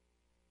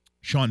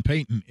Sean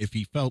Payton if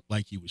he felt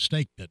like he was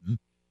snake bitten.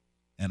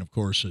 And, of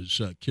course, as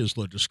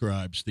Kisler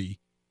describes, the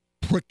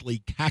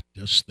prickly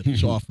cactus that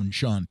is often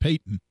Sean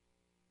Payton,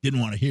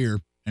 didn't want to hear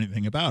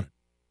anything about it.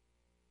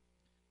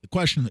 The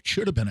question that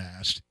should have been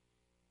asked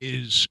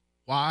is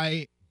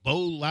why Bo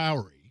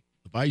Lowry,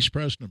 the Vice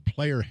President of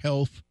Player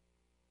Health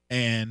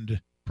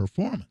and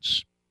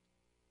Performance,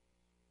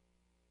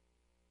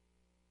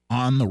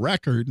 on the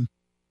record,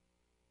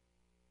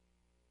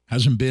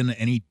 hasn't been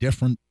any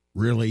different,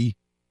 really,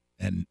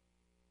 and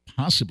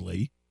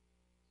possibly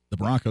the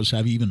Broncos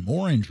have even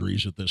more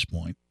injuries at this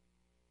point,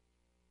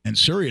 and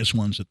serious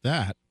ones at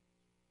that,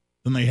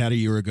 than they had a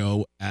year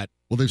ago at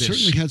Well, they've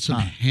certainly had some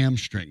time.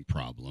 hamstring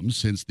problems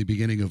since the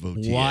beginning of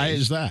OTAs. Why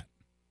is that?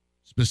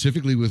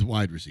 Specifically with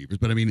wide receivers.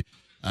 But, I mean,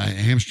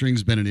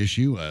 hamstring's been an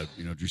issue.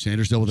 Drew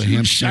Sanders dealt with a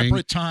hamstring. 2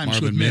 separate times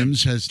Marvin with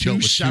Mims has dealt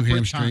with 2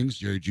 hamstrings. times.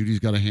 Jerry Judy's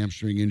got a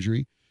hamstring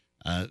injury.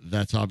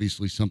 That's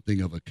obviously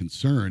something of a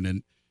concern.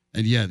 And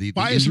yeah, the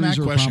why isn't that injuries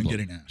are a question problem.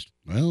 getting asked?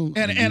 Well,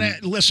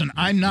 And listen,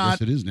 I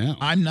guess it is now.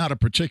 I'm not a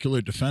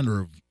particular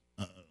defender of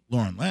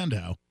Lauren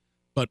Landau,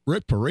 but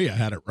Rick Perea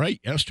had it right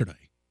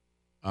yesterday.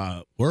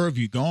 Where have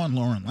you gone,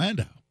 Lauren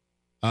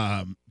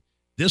Landau?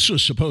 This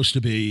was supposed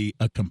to be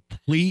a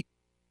complete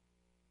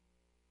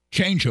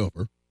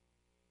changeover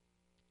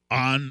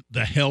on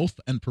the health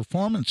and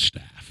performance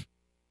staff,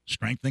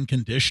 strength and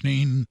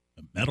conditioning,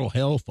 mental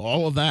health,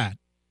 all of that.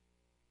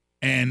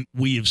 And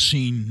we have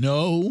seen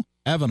no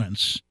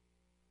evidence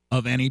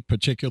of any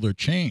particular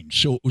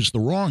change. So it was the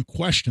wrong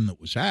question that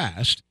was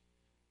asked.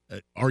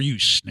 Are you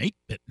snake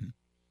bitten?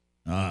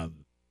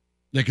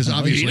 Because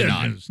obviously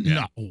not.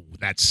 No,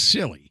 that's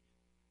silly.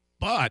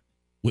 But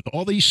with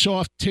all these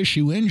soft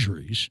tissue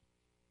injuries,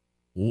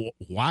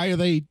 why are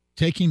they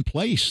taking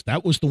place?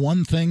 That was the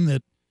one thing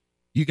that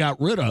you got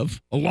rid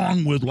of,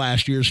 along with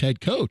last year's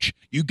head coach.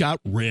 You got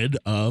rid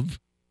of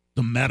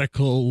the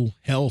medical,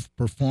 health,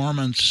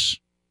 performance,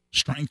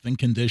 strength and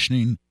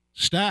conditioning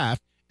staff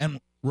and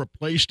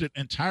replaced it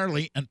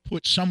entirely and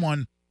put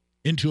someone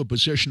into a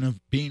position of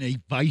being a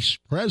vice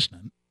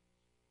president.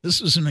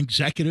 This is an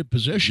executive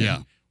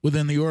position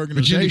within the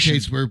organization. Which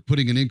indicates we're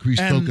putting an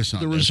increased focus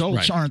on the this.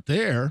 results aren't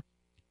there.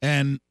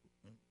 And,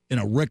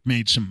 Rick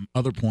made some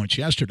other points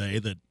yesterday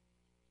that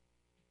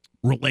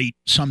relate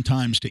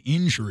sometimes to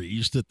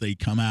injuries that they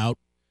come out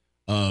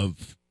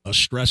of a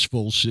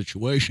stressful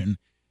situation.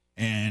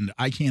 And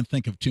I can't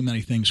think of too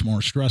many things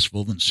more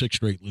stressful than 6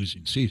 straight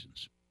losing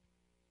seasons.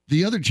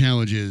 The other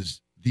challenge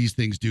is these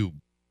things do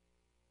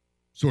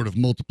sort of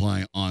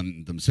multiply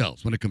on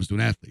themselves when it comes to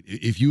an athlete.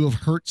 If you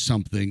have hurt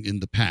something in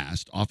the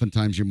past,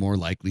 oftentimes you're more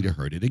likely to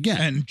hurt it again.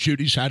 And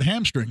Judy's had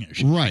hamstring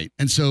issues. Right.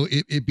 And so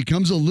it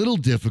becomes a little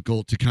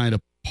difficult to kind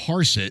of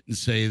parse it and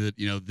say that,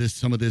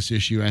 some of this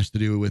issue has to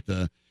do with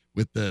the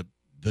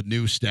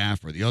new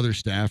staff or the other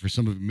staff, or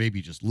some of it may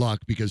be just luck,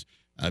 because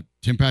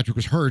Tim Patrick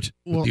was hurt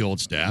with the old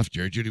staff.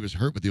 Jerry Jeudy was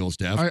hurt with the old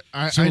staff.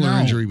 I know,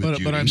 injury with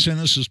Jeudy. But I'm saying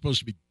this is supposed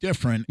to be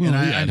different. Well,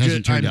 and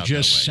I'm just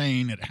way.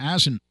 saying it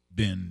hasn't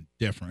been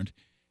different.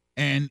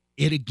 And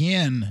it,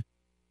 again,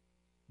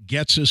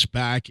 gets us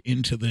back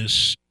into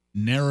this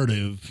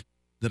narrative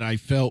that I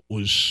felt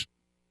was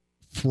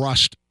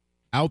thrust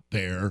out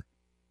there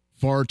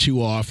far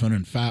too often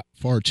and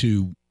far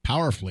too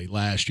powerfully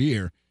last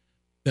year,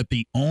 that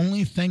the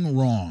only thing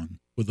wrong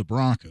with the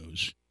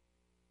Broncos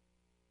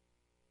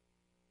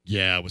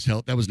was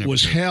health. That was never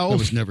true. Health. That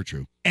was never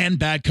true. And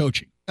bad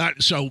coaching.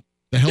 So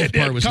the health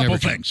part was never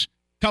true.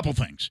 Couple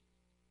things.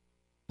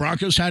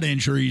 Broncos had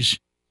injuries.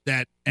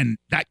 that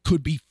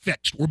could be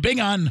fixed. We're big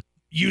on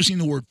using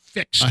the word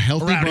fix. A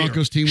healthy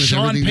Broncos team with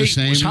Sean everything Payton the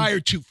same. was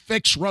hired to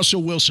fix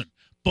Russell Wilson.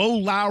 Bo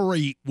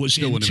Lowry was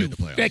Still in to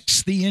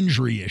fix the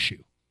injury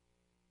issue.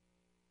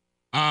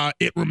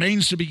 It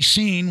remains to be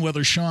seen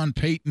whether Sean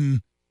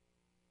Payton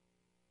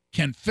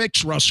can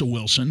fix Russell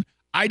Wilson.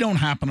 I don't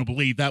happen to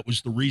believe that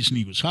was the reason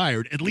he was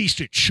hired. At least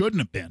it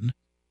shouldn't have been.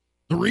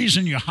 The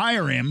reason you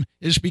hire him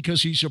is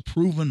because he's a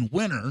proven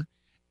winner,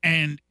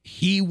 and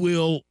he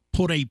will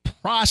put a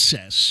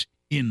process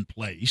in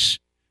place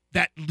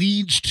that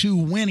leads to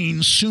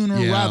winning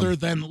sooner rather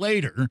than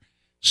later,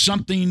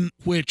 something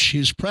which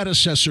his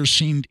predecessor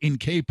seemed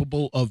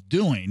incapable of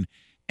doing.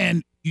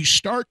 And you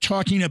start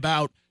talking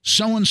about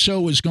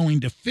so-and-so is going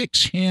to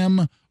fix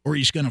him or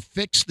he's going to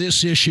fix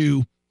this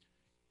issue,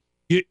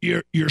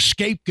 you're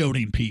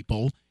scapegoating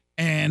people,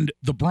 and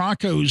the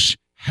Broncos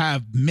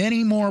have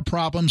many more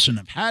problems and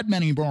have had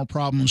many more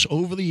problems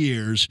over the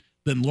years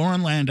than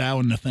Lauren Landau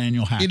and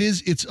Nathaniel Hackett.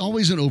 It's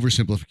always an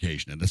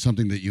oversimplification, and that's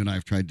something that you and I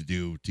have tried to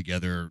do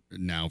together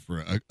now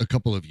for a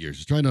couple of years.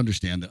 Is trying to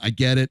understand that. I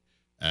get it.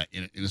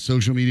 In a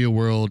social media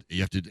world, you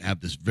have to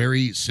have this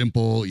very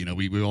simple,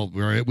 we all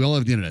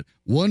have the internet.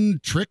 One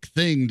trick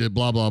thing to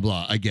blah, blah,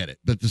 blah. I get it.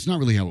 But that's not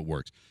really how it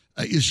works.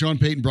 Is Sean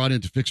Payton brought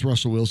in to fix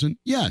Russell Wilson?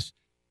 Yes.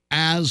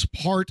 As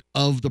part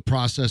of the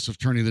process of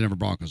turning the Denver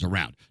Broncos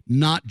around,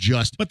 not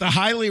just. But the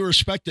highly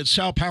respected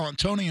Sal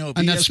Paolantonio of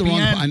and that's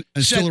ESPN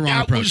still the wrong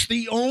that approach. Was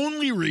the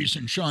only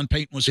reason Sean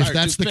Payton was if hired.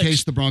 That's to the fix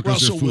case, the Broncos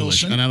Russell are foolish,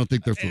 Wilson, and I don't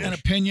think they're foolish. An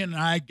opinion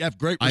I have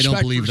great respect I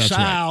don't believe for that's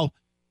Sal. Right.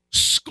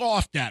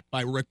 Scoffed at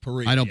by Rick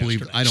Parade. I don't believe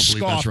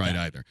that's right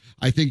either.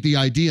 I think the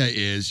idea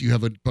is you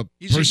have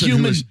he's a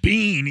human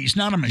being. He's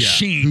not a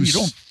machine. You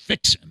don't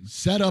fix him.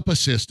 Set up a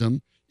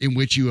system in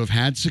which you have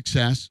had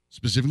success,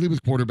 specifically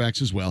with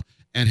quarterbacks as well,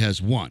 and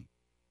has won.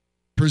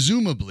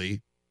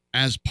 Presumably,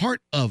 as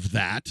part of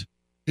that,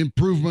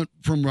 improvement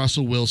from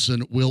Russell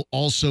Wilson will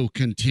also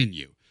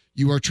continue.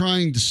 You are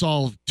trying to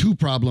solve two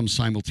problems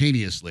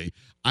simultaneously.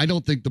 I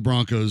don't think the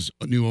Broncos'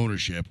 new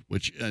ownership,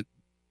 which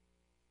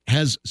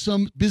has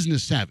some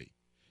business savvy,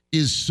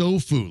 is so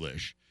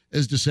foolish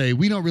as to say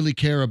we don't really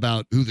care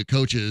about who the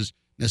coach is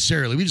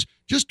necessarily. We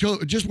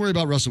just worry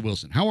about Russell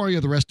Wilson. How are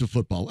you the rest of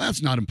football?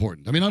 That's not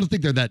important. I mean, I don't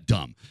think they're that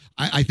dumb.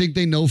 I think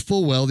they know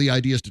full well the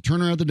idea is to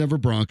turn around the Denver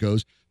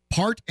Broncos.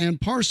 Part and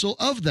parcel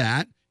of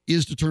that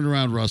is to turn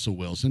around Russell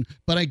Wilson.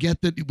 But I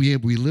get that we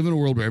live in a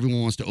world where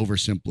everyone wants to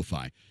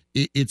oversimplify.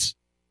 It's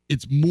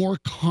more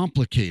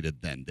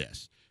complicated than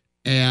this.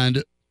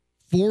 And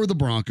for the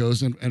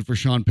Broncos and for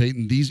Sean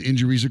Payton, these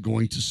injuries are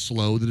going to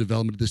slow the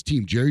development of this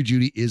team. Jerry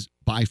Jeudy is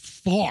by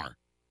far,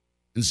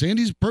 and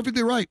Sandy's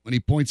perfectly right when he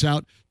points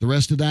out the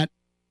rest of that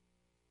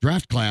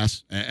draft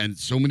class and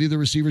so many of the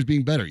receivers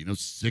being better.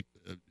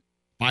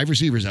 5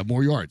 receivers have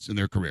more yards in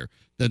their career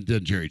than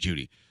Jerry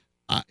Jeudy.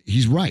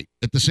 He's right.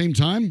 At the same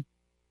time,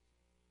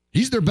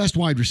 he's their best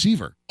wide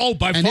receiver. Oh,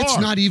 by far. And it's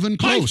not even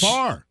close.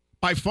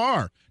 By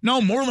far.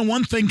 No, more than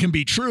one thing can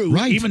be true.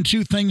 Right. Even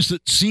two things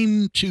that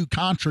seem to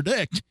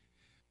contradict.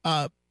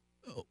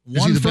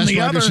 Is he the best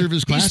wide receiver of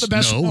his class? He's the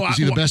best, no. Is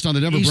he the best on the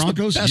Denver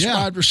Broncos? He's the best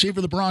wide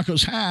receiver the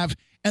Broncos have,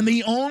 and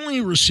the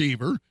only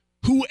receiver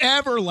who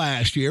ever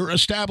last year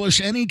established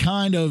any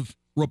kind of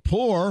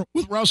rapport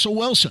with Russell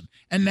Wilson.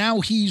 And now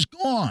he's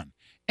gone.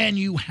 And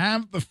you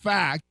have the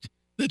fact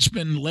that's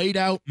been laid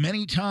out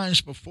many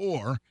times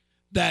before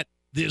that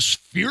this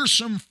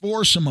fearsome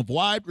foursome of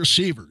wide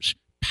receivers,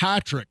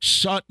 Patrick,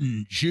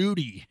 Sutton,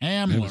 Jeudy,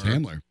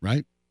 Hamler,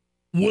 right,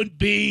 would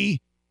be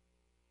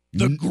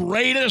the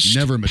greatest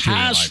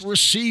pass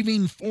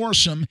receiving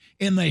foursome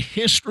in the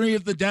history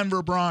of the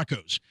Denver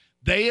Broncos.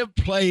 They have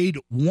played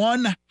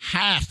one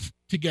half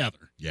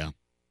together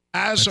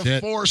as a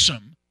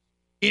foursome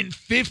in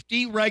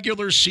 50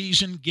 regular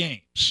season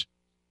games.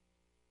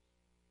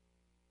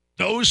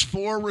 Those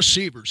 4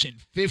 receivers in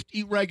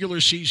 50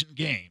 regular season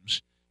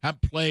games have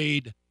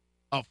played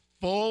a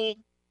full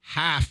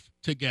half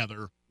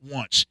together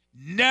once.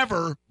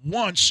 Never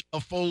once a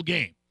full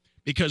game,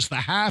 because the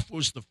half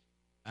was the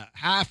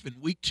half in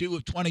week 2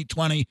 of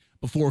 2020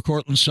 before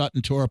Cortland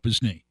Sutton tore up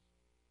his knee.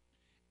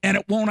 And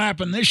it won't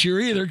happen this year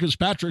either because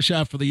Patrick's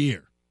out for the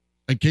year.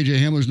 And KJ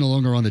Hamler's no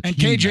longer on the team. And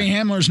KJ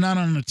Hamler's not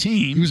on the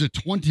team. He was a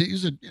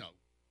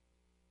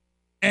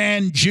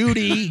and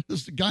Jeudy this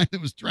is the guy that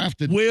was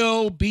drafted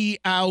will be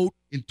out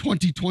in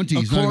 2020.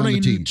 He's according not on the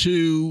team.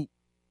 to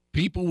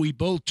people we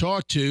both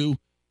talked to,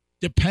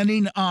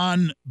 depending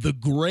on the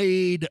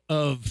grade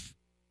of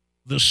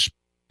the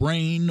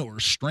sprain or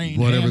strain,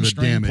 whatever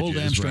hamstring, the damage pulled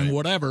is, hamstring, right.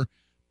 whatever,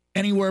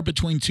 anywhere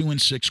between 2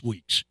 and 6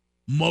 weeks.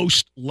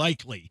 Most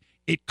likely.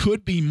 It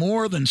could be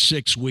more than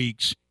 6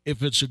 weeks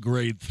if it's a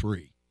grade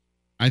 3.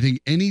 I think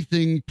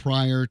anything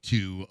prior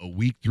to a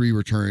week 3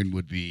 return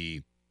would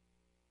be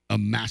a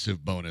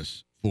massive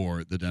bonus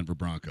for the Denver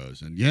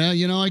Broncos. And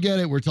I get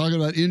it. We're talking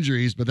about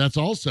injuries, but that's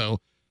also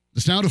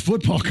the sound of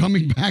football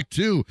coming back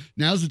too.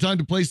 Now's the time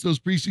to place those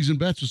preseason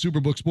bets with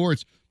Superbook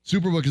Sports.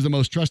 Superbook is the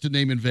most trusted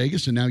name in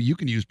Vegas, and now you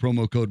can use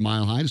promo code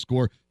MileHigh to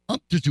score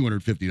up to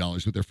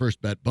 $250 with their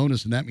first bet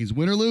bonus, and that means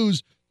win or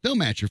lose, They'll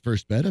match your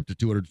first bet up to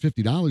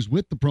 $250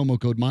 with the promo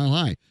code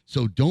MileHigh.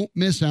 So don't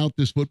miss out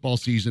this football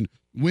season.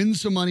 Win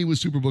some money with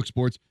Superbook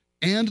Sports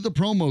and the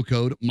promo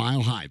code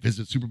MileHigh.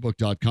 Visit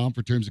superbook.com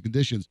for terms and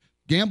conditions.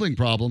 Gambling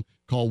problem?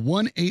 Call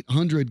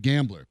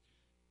 1-800-GAMBLER.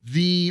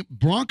 The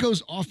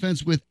Broncos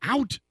offense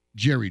without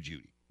Jerry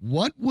Jeudy.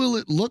 What will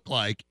it look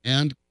like?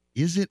 And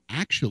is it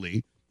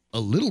actually a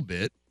little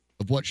bit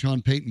of what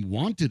Sean Payton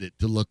wanted it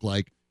to look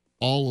like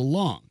all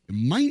along? It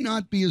might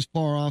not be as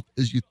far off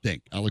as you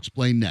think. I'll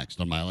explain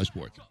next on Mile High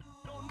Sports.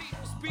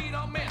 Speed,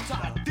 I'm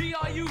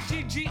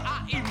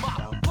D-R-U-G-G-I-E,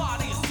 my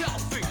body is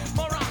selfie.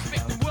 My rhymes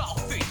make me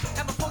wealthy,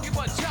 and my funky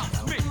bunch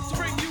helps me to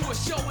bring you a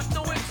show with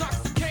no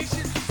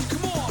intoxication. So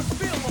come on,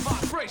 feel the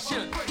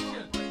vibration.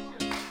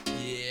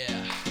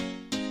 Yeah.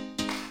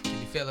 Can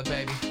you feel it,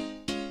 baby?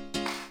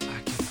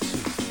 I can too.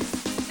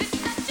 It's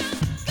such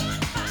a good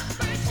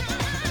vibration.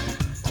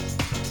 It's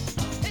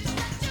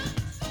such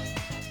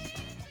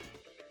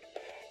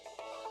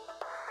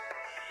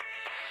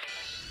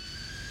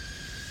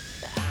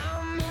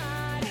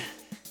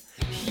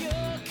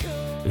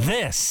a...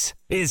 This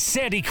is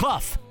Sandy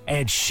Clough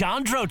and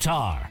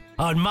Chandrotar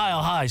on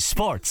Mile High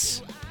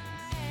Sports.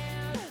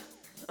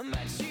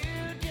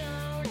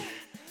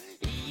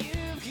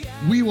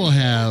 We will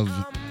have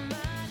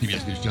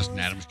CBS News' Justin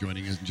Adams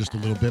joining us in just a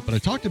little bit, but I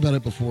talked about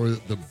it before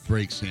the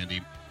break,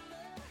 Sandy.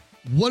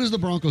 What is the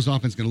Broncos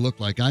offense going to look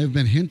like? I've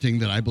been hinting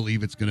that I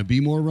believe it's going to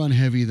be more run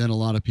heavy than a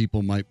lot of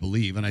people might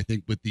believe, and I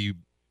think with the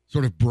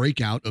sort of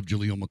breakout of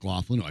Jaleel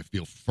McLaughlin, who I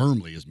feel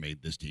firmly has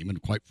made this team,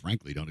 and quite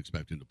frankly don't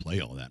expect him to play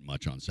all that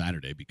much on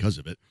Saturday because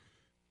of it.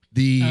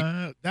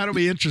 That'll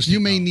be interesting. You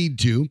may need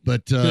to,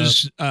 but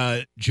because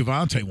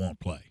Javonte won't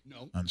play.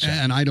 No, on Saturday.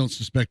 And I don't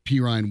suspect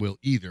Pirine will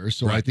either.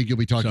 So Right. I think you'll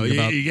be talking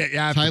about you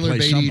have to Tyler play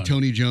Beatty, somebody.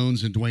 Tony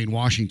Jones, and Dwayne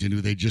Washington,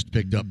 who they just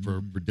picked up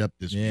for depth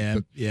this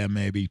week. But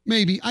Maybe.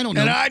 maybe, I don't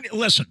know. And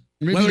listen,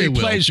 Maybe whether they he will.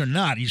 plays or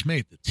not, he's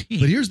made the team.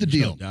 But here's the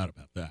There's deal. No doubt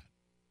about that.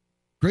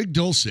 Greg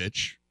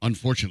Dulcich,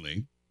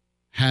 unfortunately,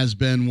 has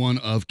been one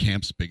of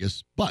camp's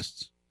biggest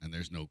busts, and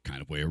there's no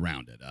kind of way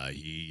around it.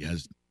 He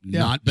has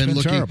not it's been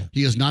looking. terrible.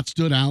 He has not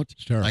stood out.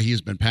 It's terrible. He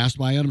has been passed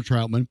by Adam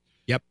Troutman.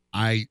 Yep.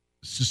 I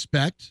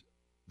suspect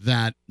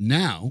that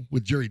now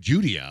with Jerry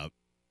Jeudy out,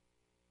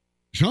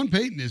 Sean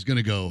Payton is going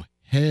to go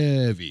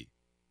heavy.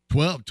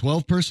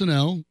 12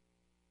 personnel,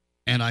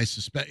 and I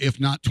suspect, if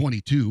not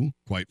 22,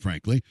 quite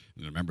frankly.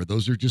 And remember,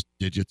 those are just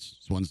digits.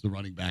 One's the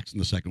running backs, and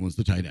the second one's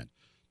the tight end.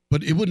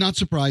 But it would not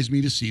surprise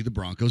me to see the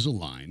Broncos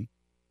align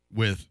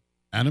with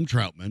Adam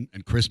Troutman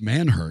and Chris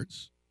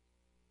Manhertz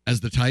as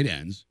the tight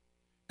ends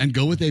and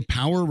go with a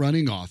power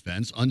running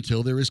offense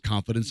until there is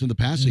confidence in the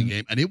passing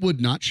game. And it would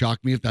not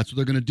shock me if that's what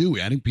they're going to do.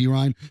 Adding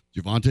Pirine,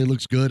 Javonte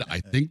looks good. I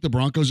think the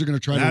Broncos are going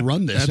to try to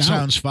run this That out.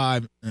 sounds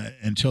five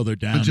until they're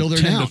down. Until they're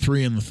 10 down. to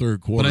 3 in the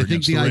third quarter. But I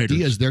think the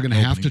idea is they're going to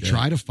have to opening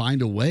try day. to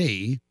find a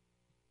way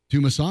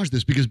to massage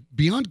this because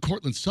beyond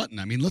Cortland Sutton,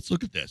 I mean, let's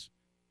look at this.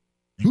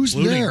 Who's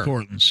Including there?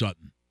 Cortland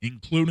Sutton. But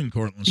Sutton,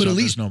 at least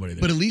there's nobody there.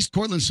 But at least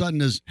Cortland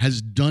Sutton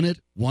has done it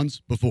once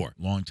before.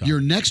 Long time.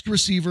 Your next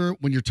receiver,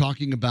 when you're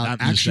talking about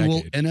Not in this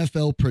actual decade.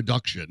 NFL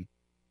production,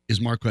 is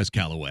Marquez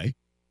Callaway.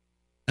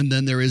 And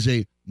then there is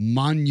a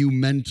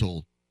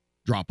monumental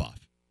drop-off.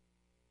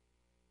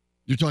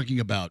 You're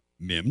talking about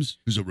Mims,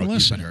 who's a rookie,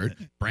 Listen, but hurt.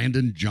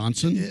 Brandon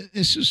Johnson.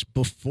 This is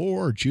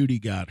before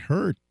Jeudy got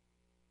hurt.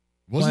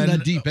 Wasn't when-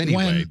 that deep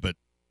anyway, but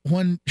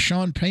When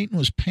Sean Payton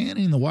was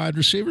panning the wide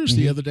receivers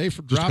the other day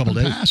for Just a couple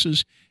dropping days.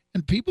 passes,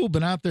 and people have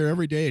been out there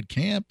every day at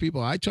camp,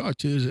 people I talk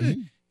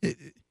to,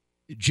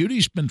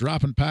 Judy's been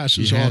dropping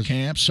passes He all has.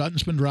 camp.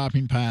 Sutton's been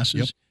dropping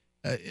passes.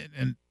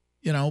 And,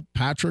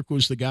 Patrick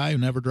was the guy who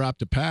never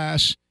dropped a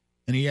pass,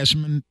 and he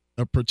hasn't been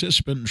a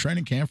participant in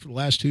training camp for the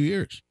last 2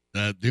 years.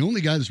 the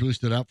only guy that's really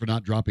stood out for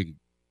not dropping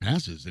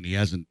passes, and he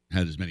hasn't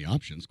had as many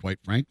options, quite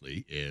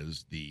frankly,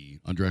 is the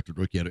undrafted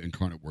rookie out of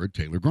Incarnate Word,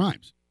 Taylor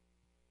Grimes.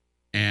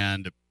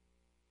 And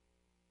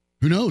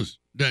who knows?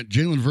 That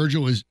Jalen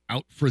Virgil is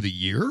out for the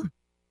year.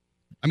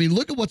 I mean,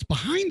 look at what's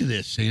behind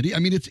this, Sandy. I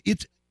mean,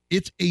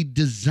 it's a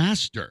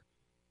disaster.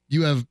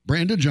 You have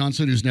Brandon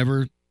Johnson, who's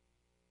never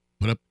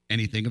put up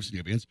anything of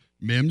significance.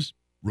 Mims,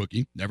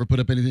 rookie, never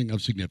put up anything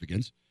of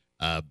significance.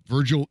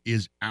 Virgil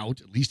is out.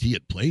 At least he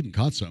had played and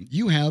caught some.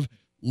 You have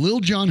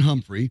Lil John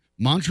Humphrey,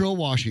 Montrell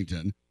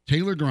Washington,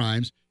 Taylor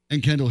Grimes,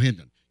 and Kendall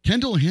Hinton.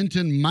 Kendall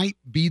Hinton might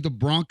be the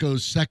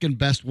Broncos' second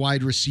best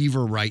wide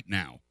receiver right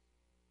now.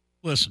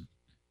 Listen,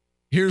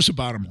 here's the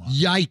bottom line.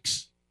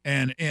 Yikes.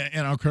 And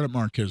I'll credit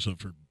Mark Kisler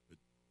for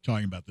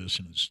talking about this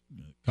in his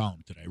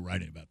column today,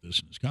 writing about this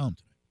in his column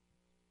today.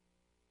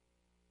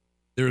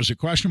 There is a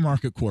question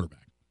mark at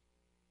quarterback,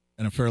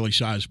 and a fairly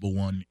sizable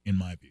one in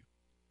my view.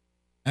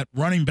 At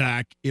running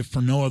back, if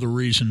for no other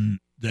reason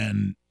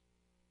than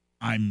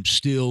I'm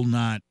still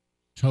not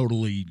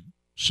totally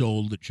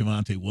sold that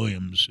Javonte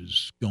Williams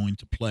is going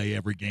to play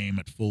every game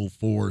at full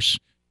force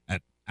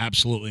at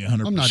absolutely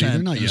 100%. I'm not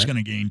either, not and is yet.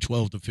 going to gain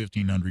 12 to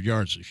 1,500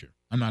 yards this year.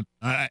 And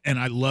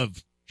I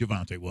love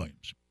Javonte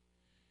Williams.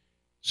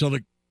 So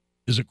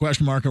there's a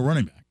question mark at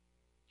running back.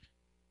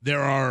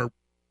 There are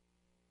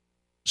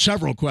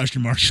several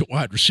question marks at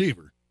wide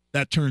receiver.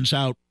 That turns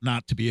out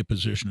not to be a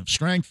position of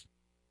strength.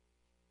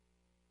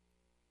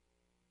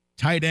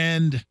 Tight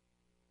end,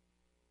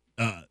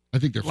 I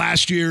think they're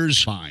last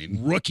year's fine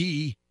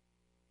rookie.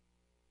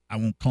 I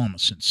won't call him a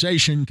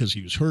sensation because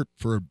he was hurt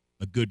for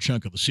a good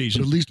chunk of the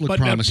season. But at least look but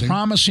promising. A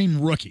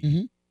promising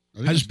rookie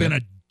Mm-hmm. has been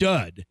a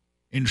dud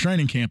in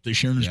training camp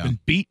this year and has been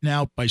beaten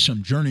out by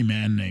some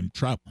journeyman named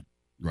Troutman.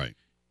 Right.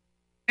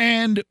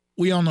 And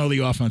we all know the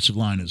offensive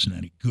line isn't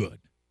any good.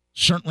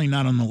 Certainly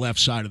not on the left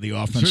side of the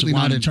offensive Certainly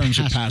line not in terms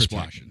of pass pass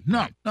protection.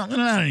 blocking. No,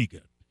 not any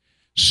good.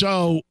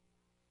 So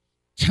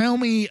tell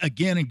me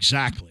again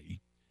exactly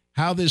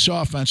how this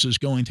offense is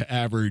going to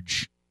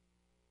average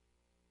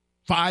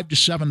 5 to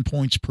 7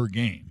 points per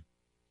game,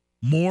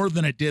 more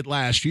than it did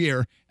last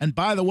year. And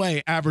by the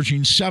way,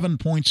 averaging 7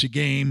 points a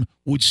game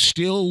would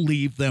still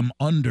leave them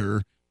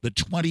under the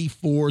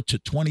 24 to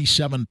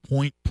 27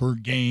 point per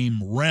game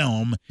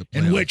realm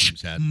in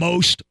which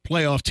most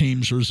playoff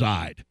teams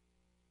reside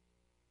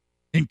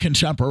in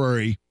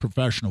contemporary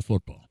professional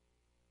football.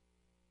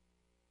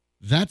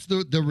 That's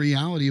the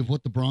reality of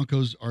what the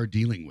Broncos are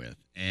dealing with.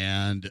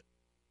 And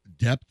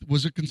depth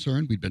was a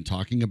concern. We'd been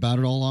talking about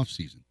it all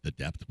offseason. The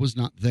depth was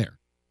not there.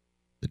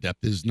 The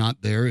depth is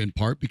not there in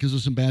part because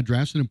of some bad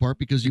drafts and in part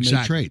because you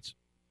made trades.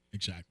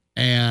 Exactly.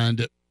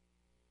 And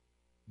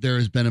there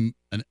has been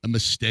a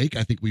mistake.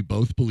 I think we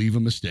both believe a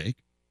mistake.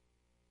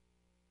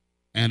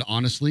 And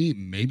honestly,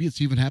 maybe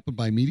it's even happened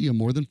by media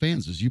more than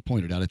fans, as you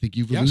pointed out. I think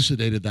you've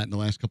elucidated that in the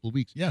last couple of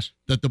weeks. Yes.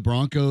 That the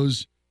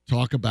Broncos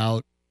talk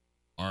about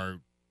our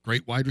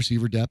great wide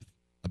receiver depth,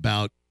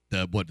 about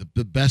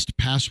the best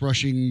pass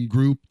rushing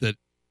group that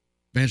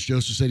Vance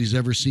Joseph said he's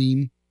ever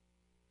seen.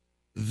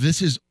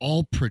 This is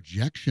all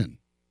projection.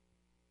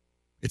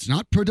 It's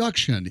not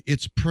production,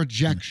 it's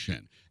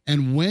projection.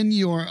 And when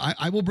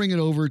I will bring it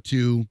over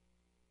to,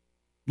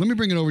 let me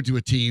bring it over to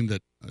a team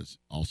that is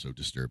also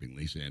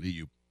disturbingly, Sandy,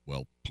 you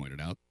well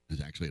pointed out,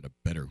 is actually at a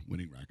better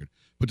winning record,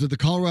 but to the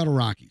Colorado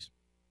Rockies,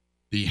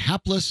 the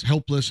hapless,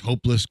 helpless,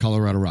 hopeless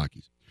Colorado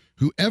Rockies,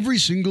 who every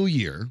single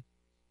year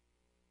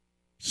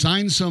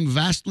sign some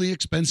vastly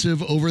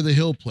expensive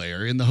over-the-hill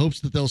player in the hopes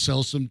that they'll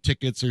sell some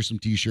tickets or some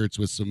T-shirts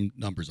with some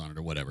numbers on it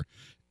or whatever.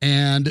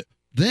 And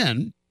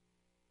then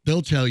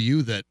they'll tell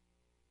you that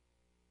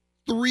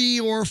 3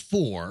 or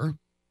 4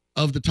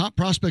 of the top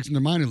prospects in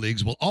the minor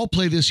leagues will all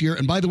play this year.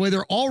 And by the way,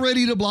 they're all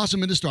ready to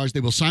blossom into stars. They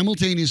will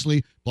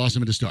simultaneously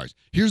blossom into stars.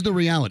 Here's the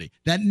reality.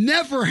 That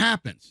never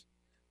happens.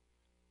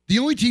 The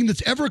only team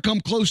that's ever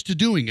come close to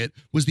doing it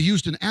was the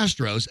Houston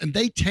Astros, and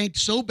they tanked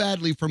so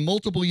badly for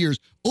multiple years,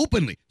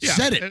 openly,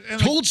 said it,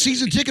 and told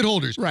season ticket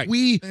holders,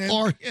 we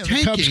are tanking.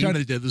 The Cubs kind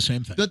of did the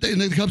same thing.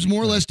 And the Cubs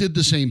more or less did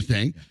the same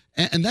thing.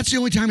 And that's the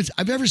only time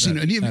I've ever seen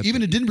it. And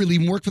even it didn't really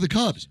even work for the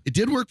Cubs. It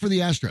did work for the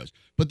Astros.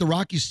 But the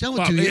Rockies sell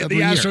it to you every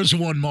year. The Astros have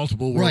won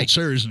multiple World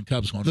Series, and the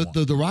Cubs won one.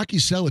 The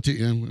Rockies sell it to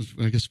you.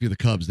 I guess if you're the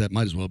Cubs, that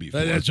might as well be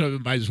 4.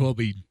 That might as well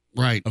be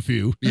a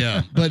few.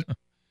 Yeah. But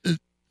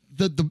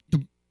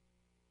the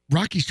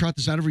Rockies trot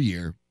this out every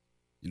year.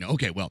 You know,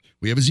 okay, well,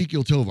 we have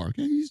Ezekiel Tovar.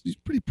 Okay, he's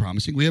pretty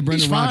promising. We have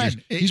Brendan Rodgers.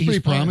 He's pretty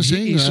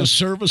promising. He's a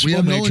serviceable. We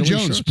have Nolan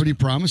Jones, pretty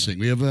promising.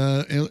 We have,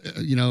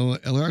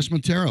 Elias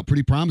Montero,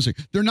 pretty promising.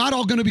 They're not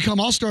all going to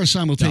become all-stars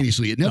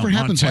simultaneously. No. It never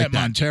happens like that.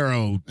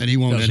 Montero, and he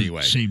won't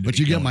anyway. But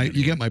you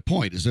get my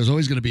point. Is there's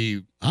always going to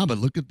be, but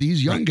look at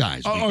these young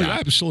guys.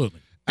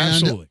 Absolutely.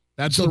 Absolutely.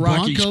 That's the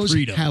Rockies' Broncos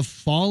credo. have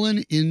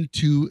fallen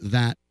into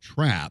that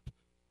trap.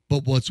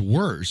 But what's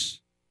worse,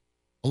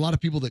 a lot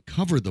of people that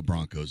cover the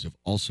Broncos have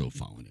also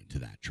fallen into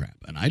that trap.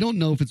 And I don't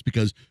know if it's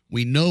because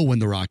we know when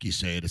the Rockies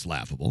say it, it's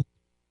laughable.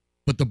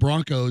 But the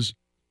Broncos,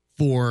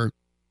 for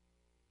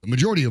the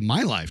majority of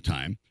my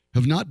lifetime,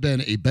 have not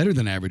been a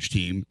better-than-average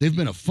team. They've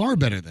been a far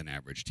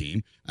better-than-average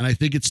team. And I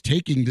think it's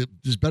taking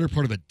this better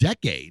part of a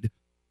decade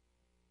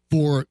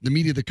for the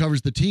media that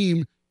covers the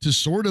team to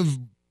sort of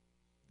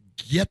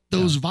get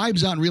those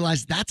vibes out and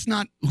realize that's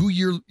not who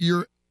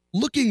you're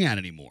looking at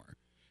anymore.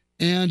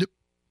 And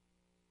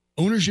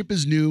ownership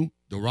is new.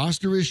 The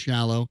roster is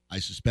shallow. I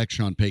suspect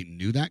Sean Payton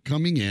knew that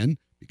coming in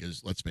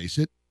because, let's face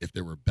it, if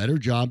there were better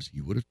jobs,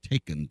 he would have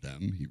taken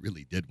them. He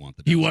really did want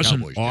the Dallas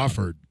Cowboys wasn't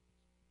offered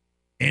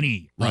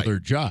any other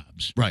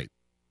jobs. Right.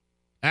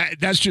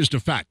 That's just a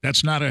fact.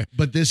 That's not a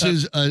But this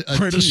is a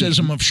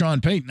criticism team. of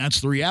Sean Payton.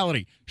 That's the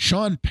reality.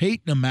 Sean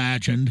Payton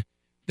imagined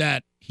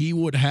that he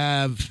would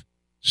have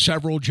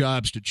several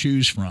jobs to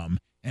choose from,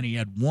 and he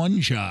had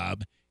one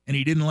job, and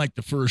he didn't like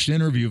the first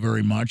interview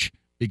very much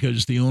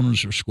because the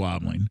owners are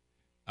squabbling.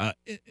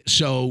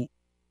 So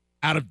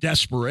out of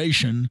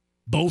desperation,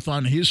 both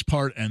on his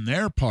part and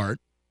their part,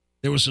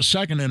 there was a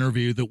second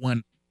interview that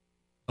went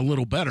a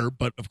little better.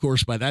 But, of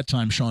course, by that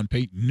time, Sean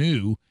Payton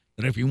knew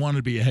that if he wanted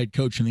to be a head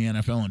coach in the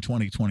NFL in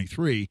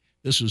 2023,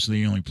 this was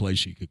the only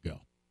place he could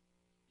go.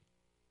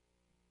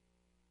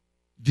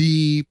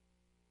 The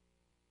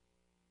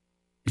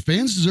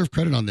fans deserve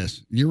credit on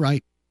this. You're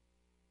right.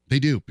 They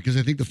do, because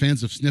I think the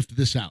fans have sniffed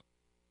this out.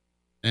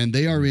 And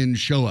they are in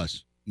show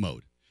us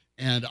mode.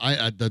 And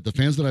the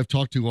fans that I've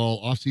talked to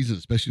all offseason,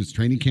 especially as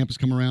training camp has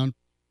come around,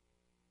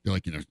 They're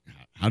like,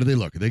 how do they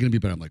look? Are they going to be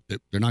better? I'm like,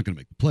 they're not going to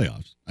make the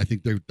playoffs. I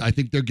think they're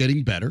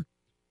getting better.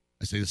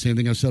 I say the same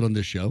thing I've said on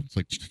this show. It's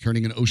like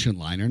turning an ocean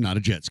liner, not a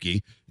jet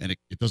ski. And it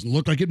doesn't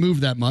look like it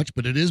moved that much,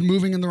 but it is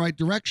moving in the right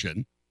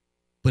direction.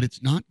 But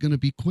it's not going to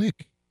be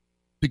quick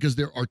because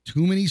there are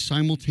too many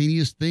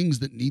simultaneous things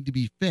that need to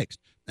be fixed.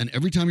 And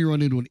every time you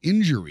run into an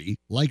injury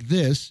like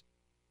this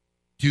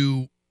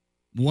to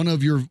one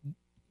of your,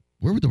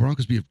 where would the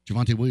Broncos be if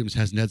Javonte Williams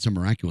hasn't had some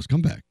miraculous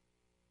comeback?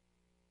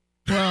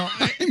 Well,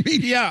 I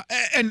mean, yeah.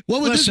 And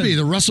what would this be?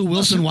 The Russell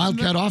Wilson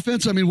Wildcat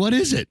offense? I mean, what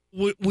is it?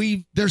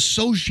 They're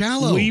so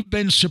shallow. We've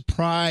been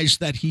surprised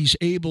that he's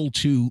able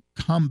to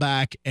come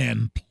back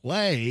and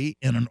play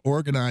in an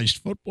organized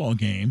football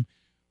game,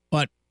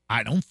 but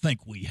I don't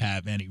think we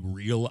have any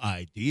real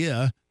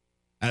idea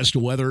as to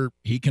whether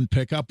he can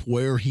pick up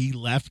where he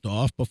left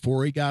off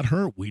before he got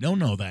hurt. We don't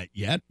know that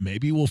yet.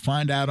 Maybe we'll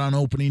find out on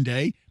opening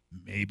day.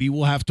 Maybe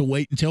we'll have to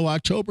wait until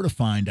October to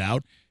find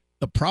out.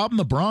 The problem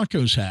the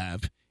Broncos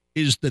have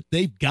is that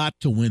they've got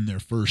to win their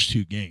first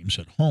 2 games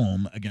at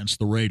home against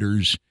the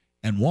Raiders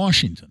and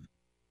Washington.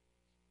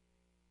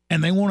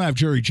 And they won't have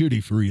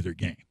Jeudy for either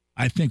game.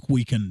 I think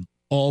we can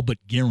all but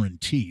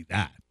guarantee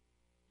that.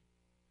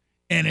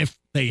 And if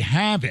they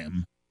have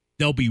him,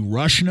 they'll be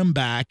rushing him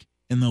back,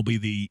 and there'll be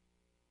the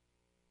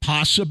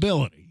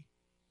possibility,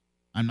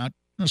 I'm not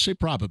going to say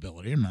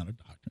probability, I'm not a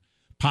doctor,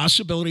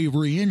 possibility of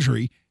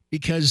re-injury,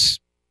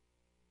 because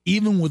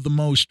even with the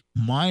most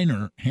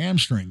minor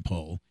hamstring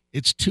pull,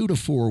 it's 2 to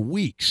 4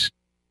 weeks.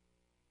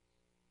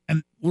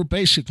 And we're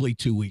basically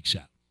 2 weeks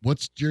out.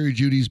 What's Jerry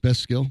Jeudy's best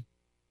skill?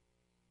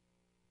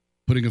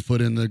 Putting a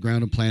foot in the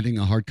ground and planting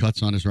a hard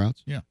cuts on his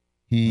routes? Yeah.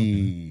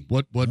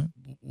 What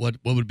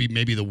would be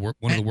maybe one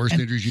of the worst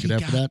injuries you could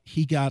have for that?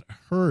 He got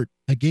hurt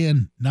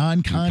again,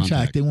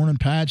 non-contact. They weren't in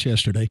pads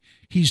yesterday.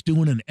 He's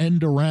doing an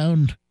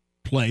end-around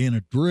play in a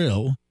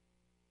drill,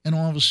 and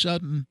all of a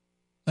sudden,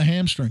 a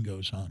hamstring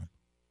goes on him.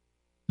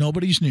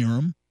 Nobody's near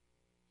him.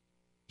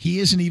 He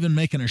isn't even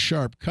making a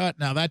sharp cut.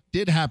 Now, that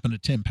did happen to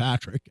Tim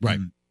Patrick. Right.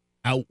 And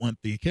out went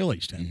the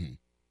Achilles tendon. Mm-hmm.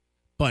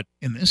 But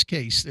in this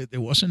case, there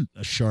wasn't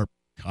a sharp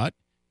cut.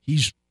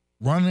 He's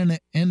running an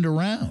end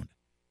around.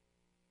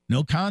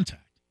 No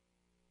contact.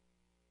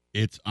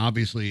 It's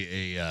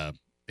obviously a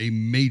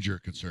major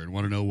concern.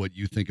 Want to know what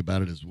you think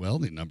about it as well?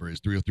 The number is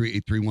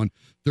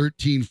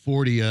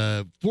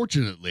 303-831-1340.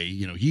 Fortunately,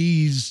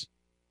 he's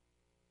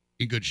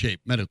in good shape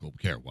medical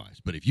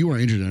care-wise. But if you are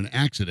injured in an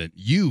accident,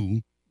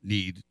 you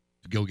need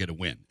to go get a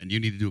win, and you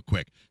need to do it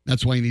quick.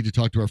 That's why you need to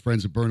talk to our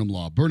friends at Burnham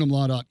Law.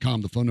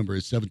 BurnhamLaw.com. The phone number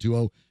is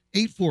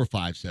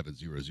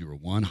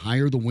 720-845-7001.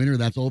 Hire the winner.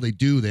 That's all they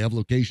do. They have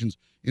locations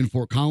in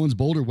Fort Collins,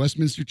 Boulder,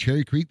 Westminster,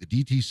 Cherry Creek, the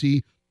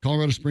DTC,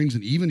 Colorado Springs,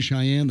 and even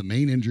Cheyenne. The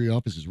main injury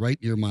office is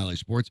right near Mile High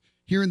Sports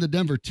here in the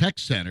Denver Tech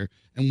Center.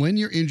 And when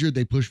you're injured,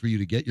 they push for you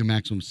to get your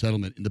maximum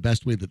settlement in the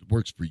best way that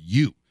works for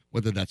you,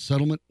 whether that's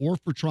settlement or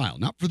for trial.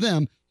 Not for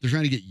them. They're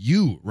trying to get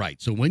you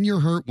right. So when you're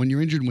hurt, when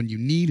you're injured, when you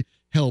need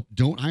help,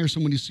 don't hire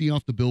someone you see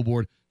off the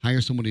billboard.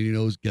 Hire someone who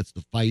knows gets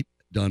the fight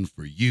done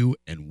for you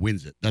and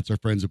wins it. That's our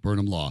friends at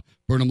Burnham Law.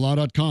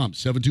 BurnhamLaw.com,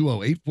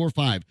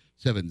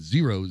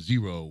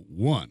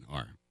 720-845-7001.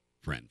 Our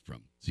friend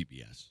from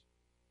CBS.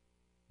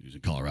 News in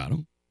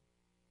Colorado,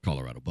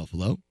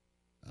 Buffalo,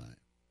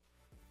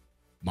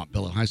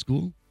 Montbello High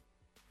School,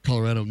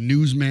 Colorado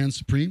newsman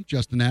supreme,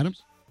 Justin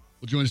Adams,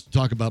 will join us to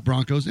talk about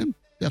Broncos, and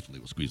definitely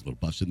we'll squeeze a little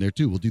Buffs in there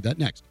too. We'll do that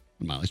next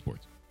on Mile High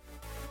Sports.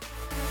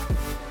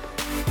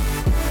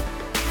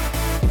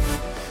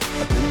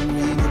 I've been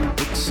reading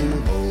books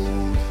of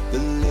old, the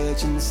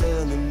legends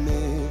and the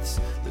myths,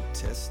 the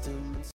testaments.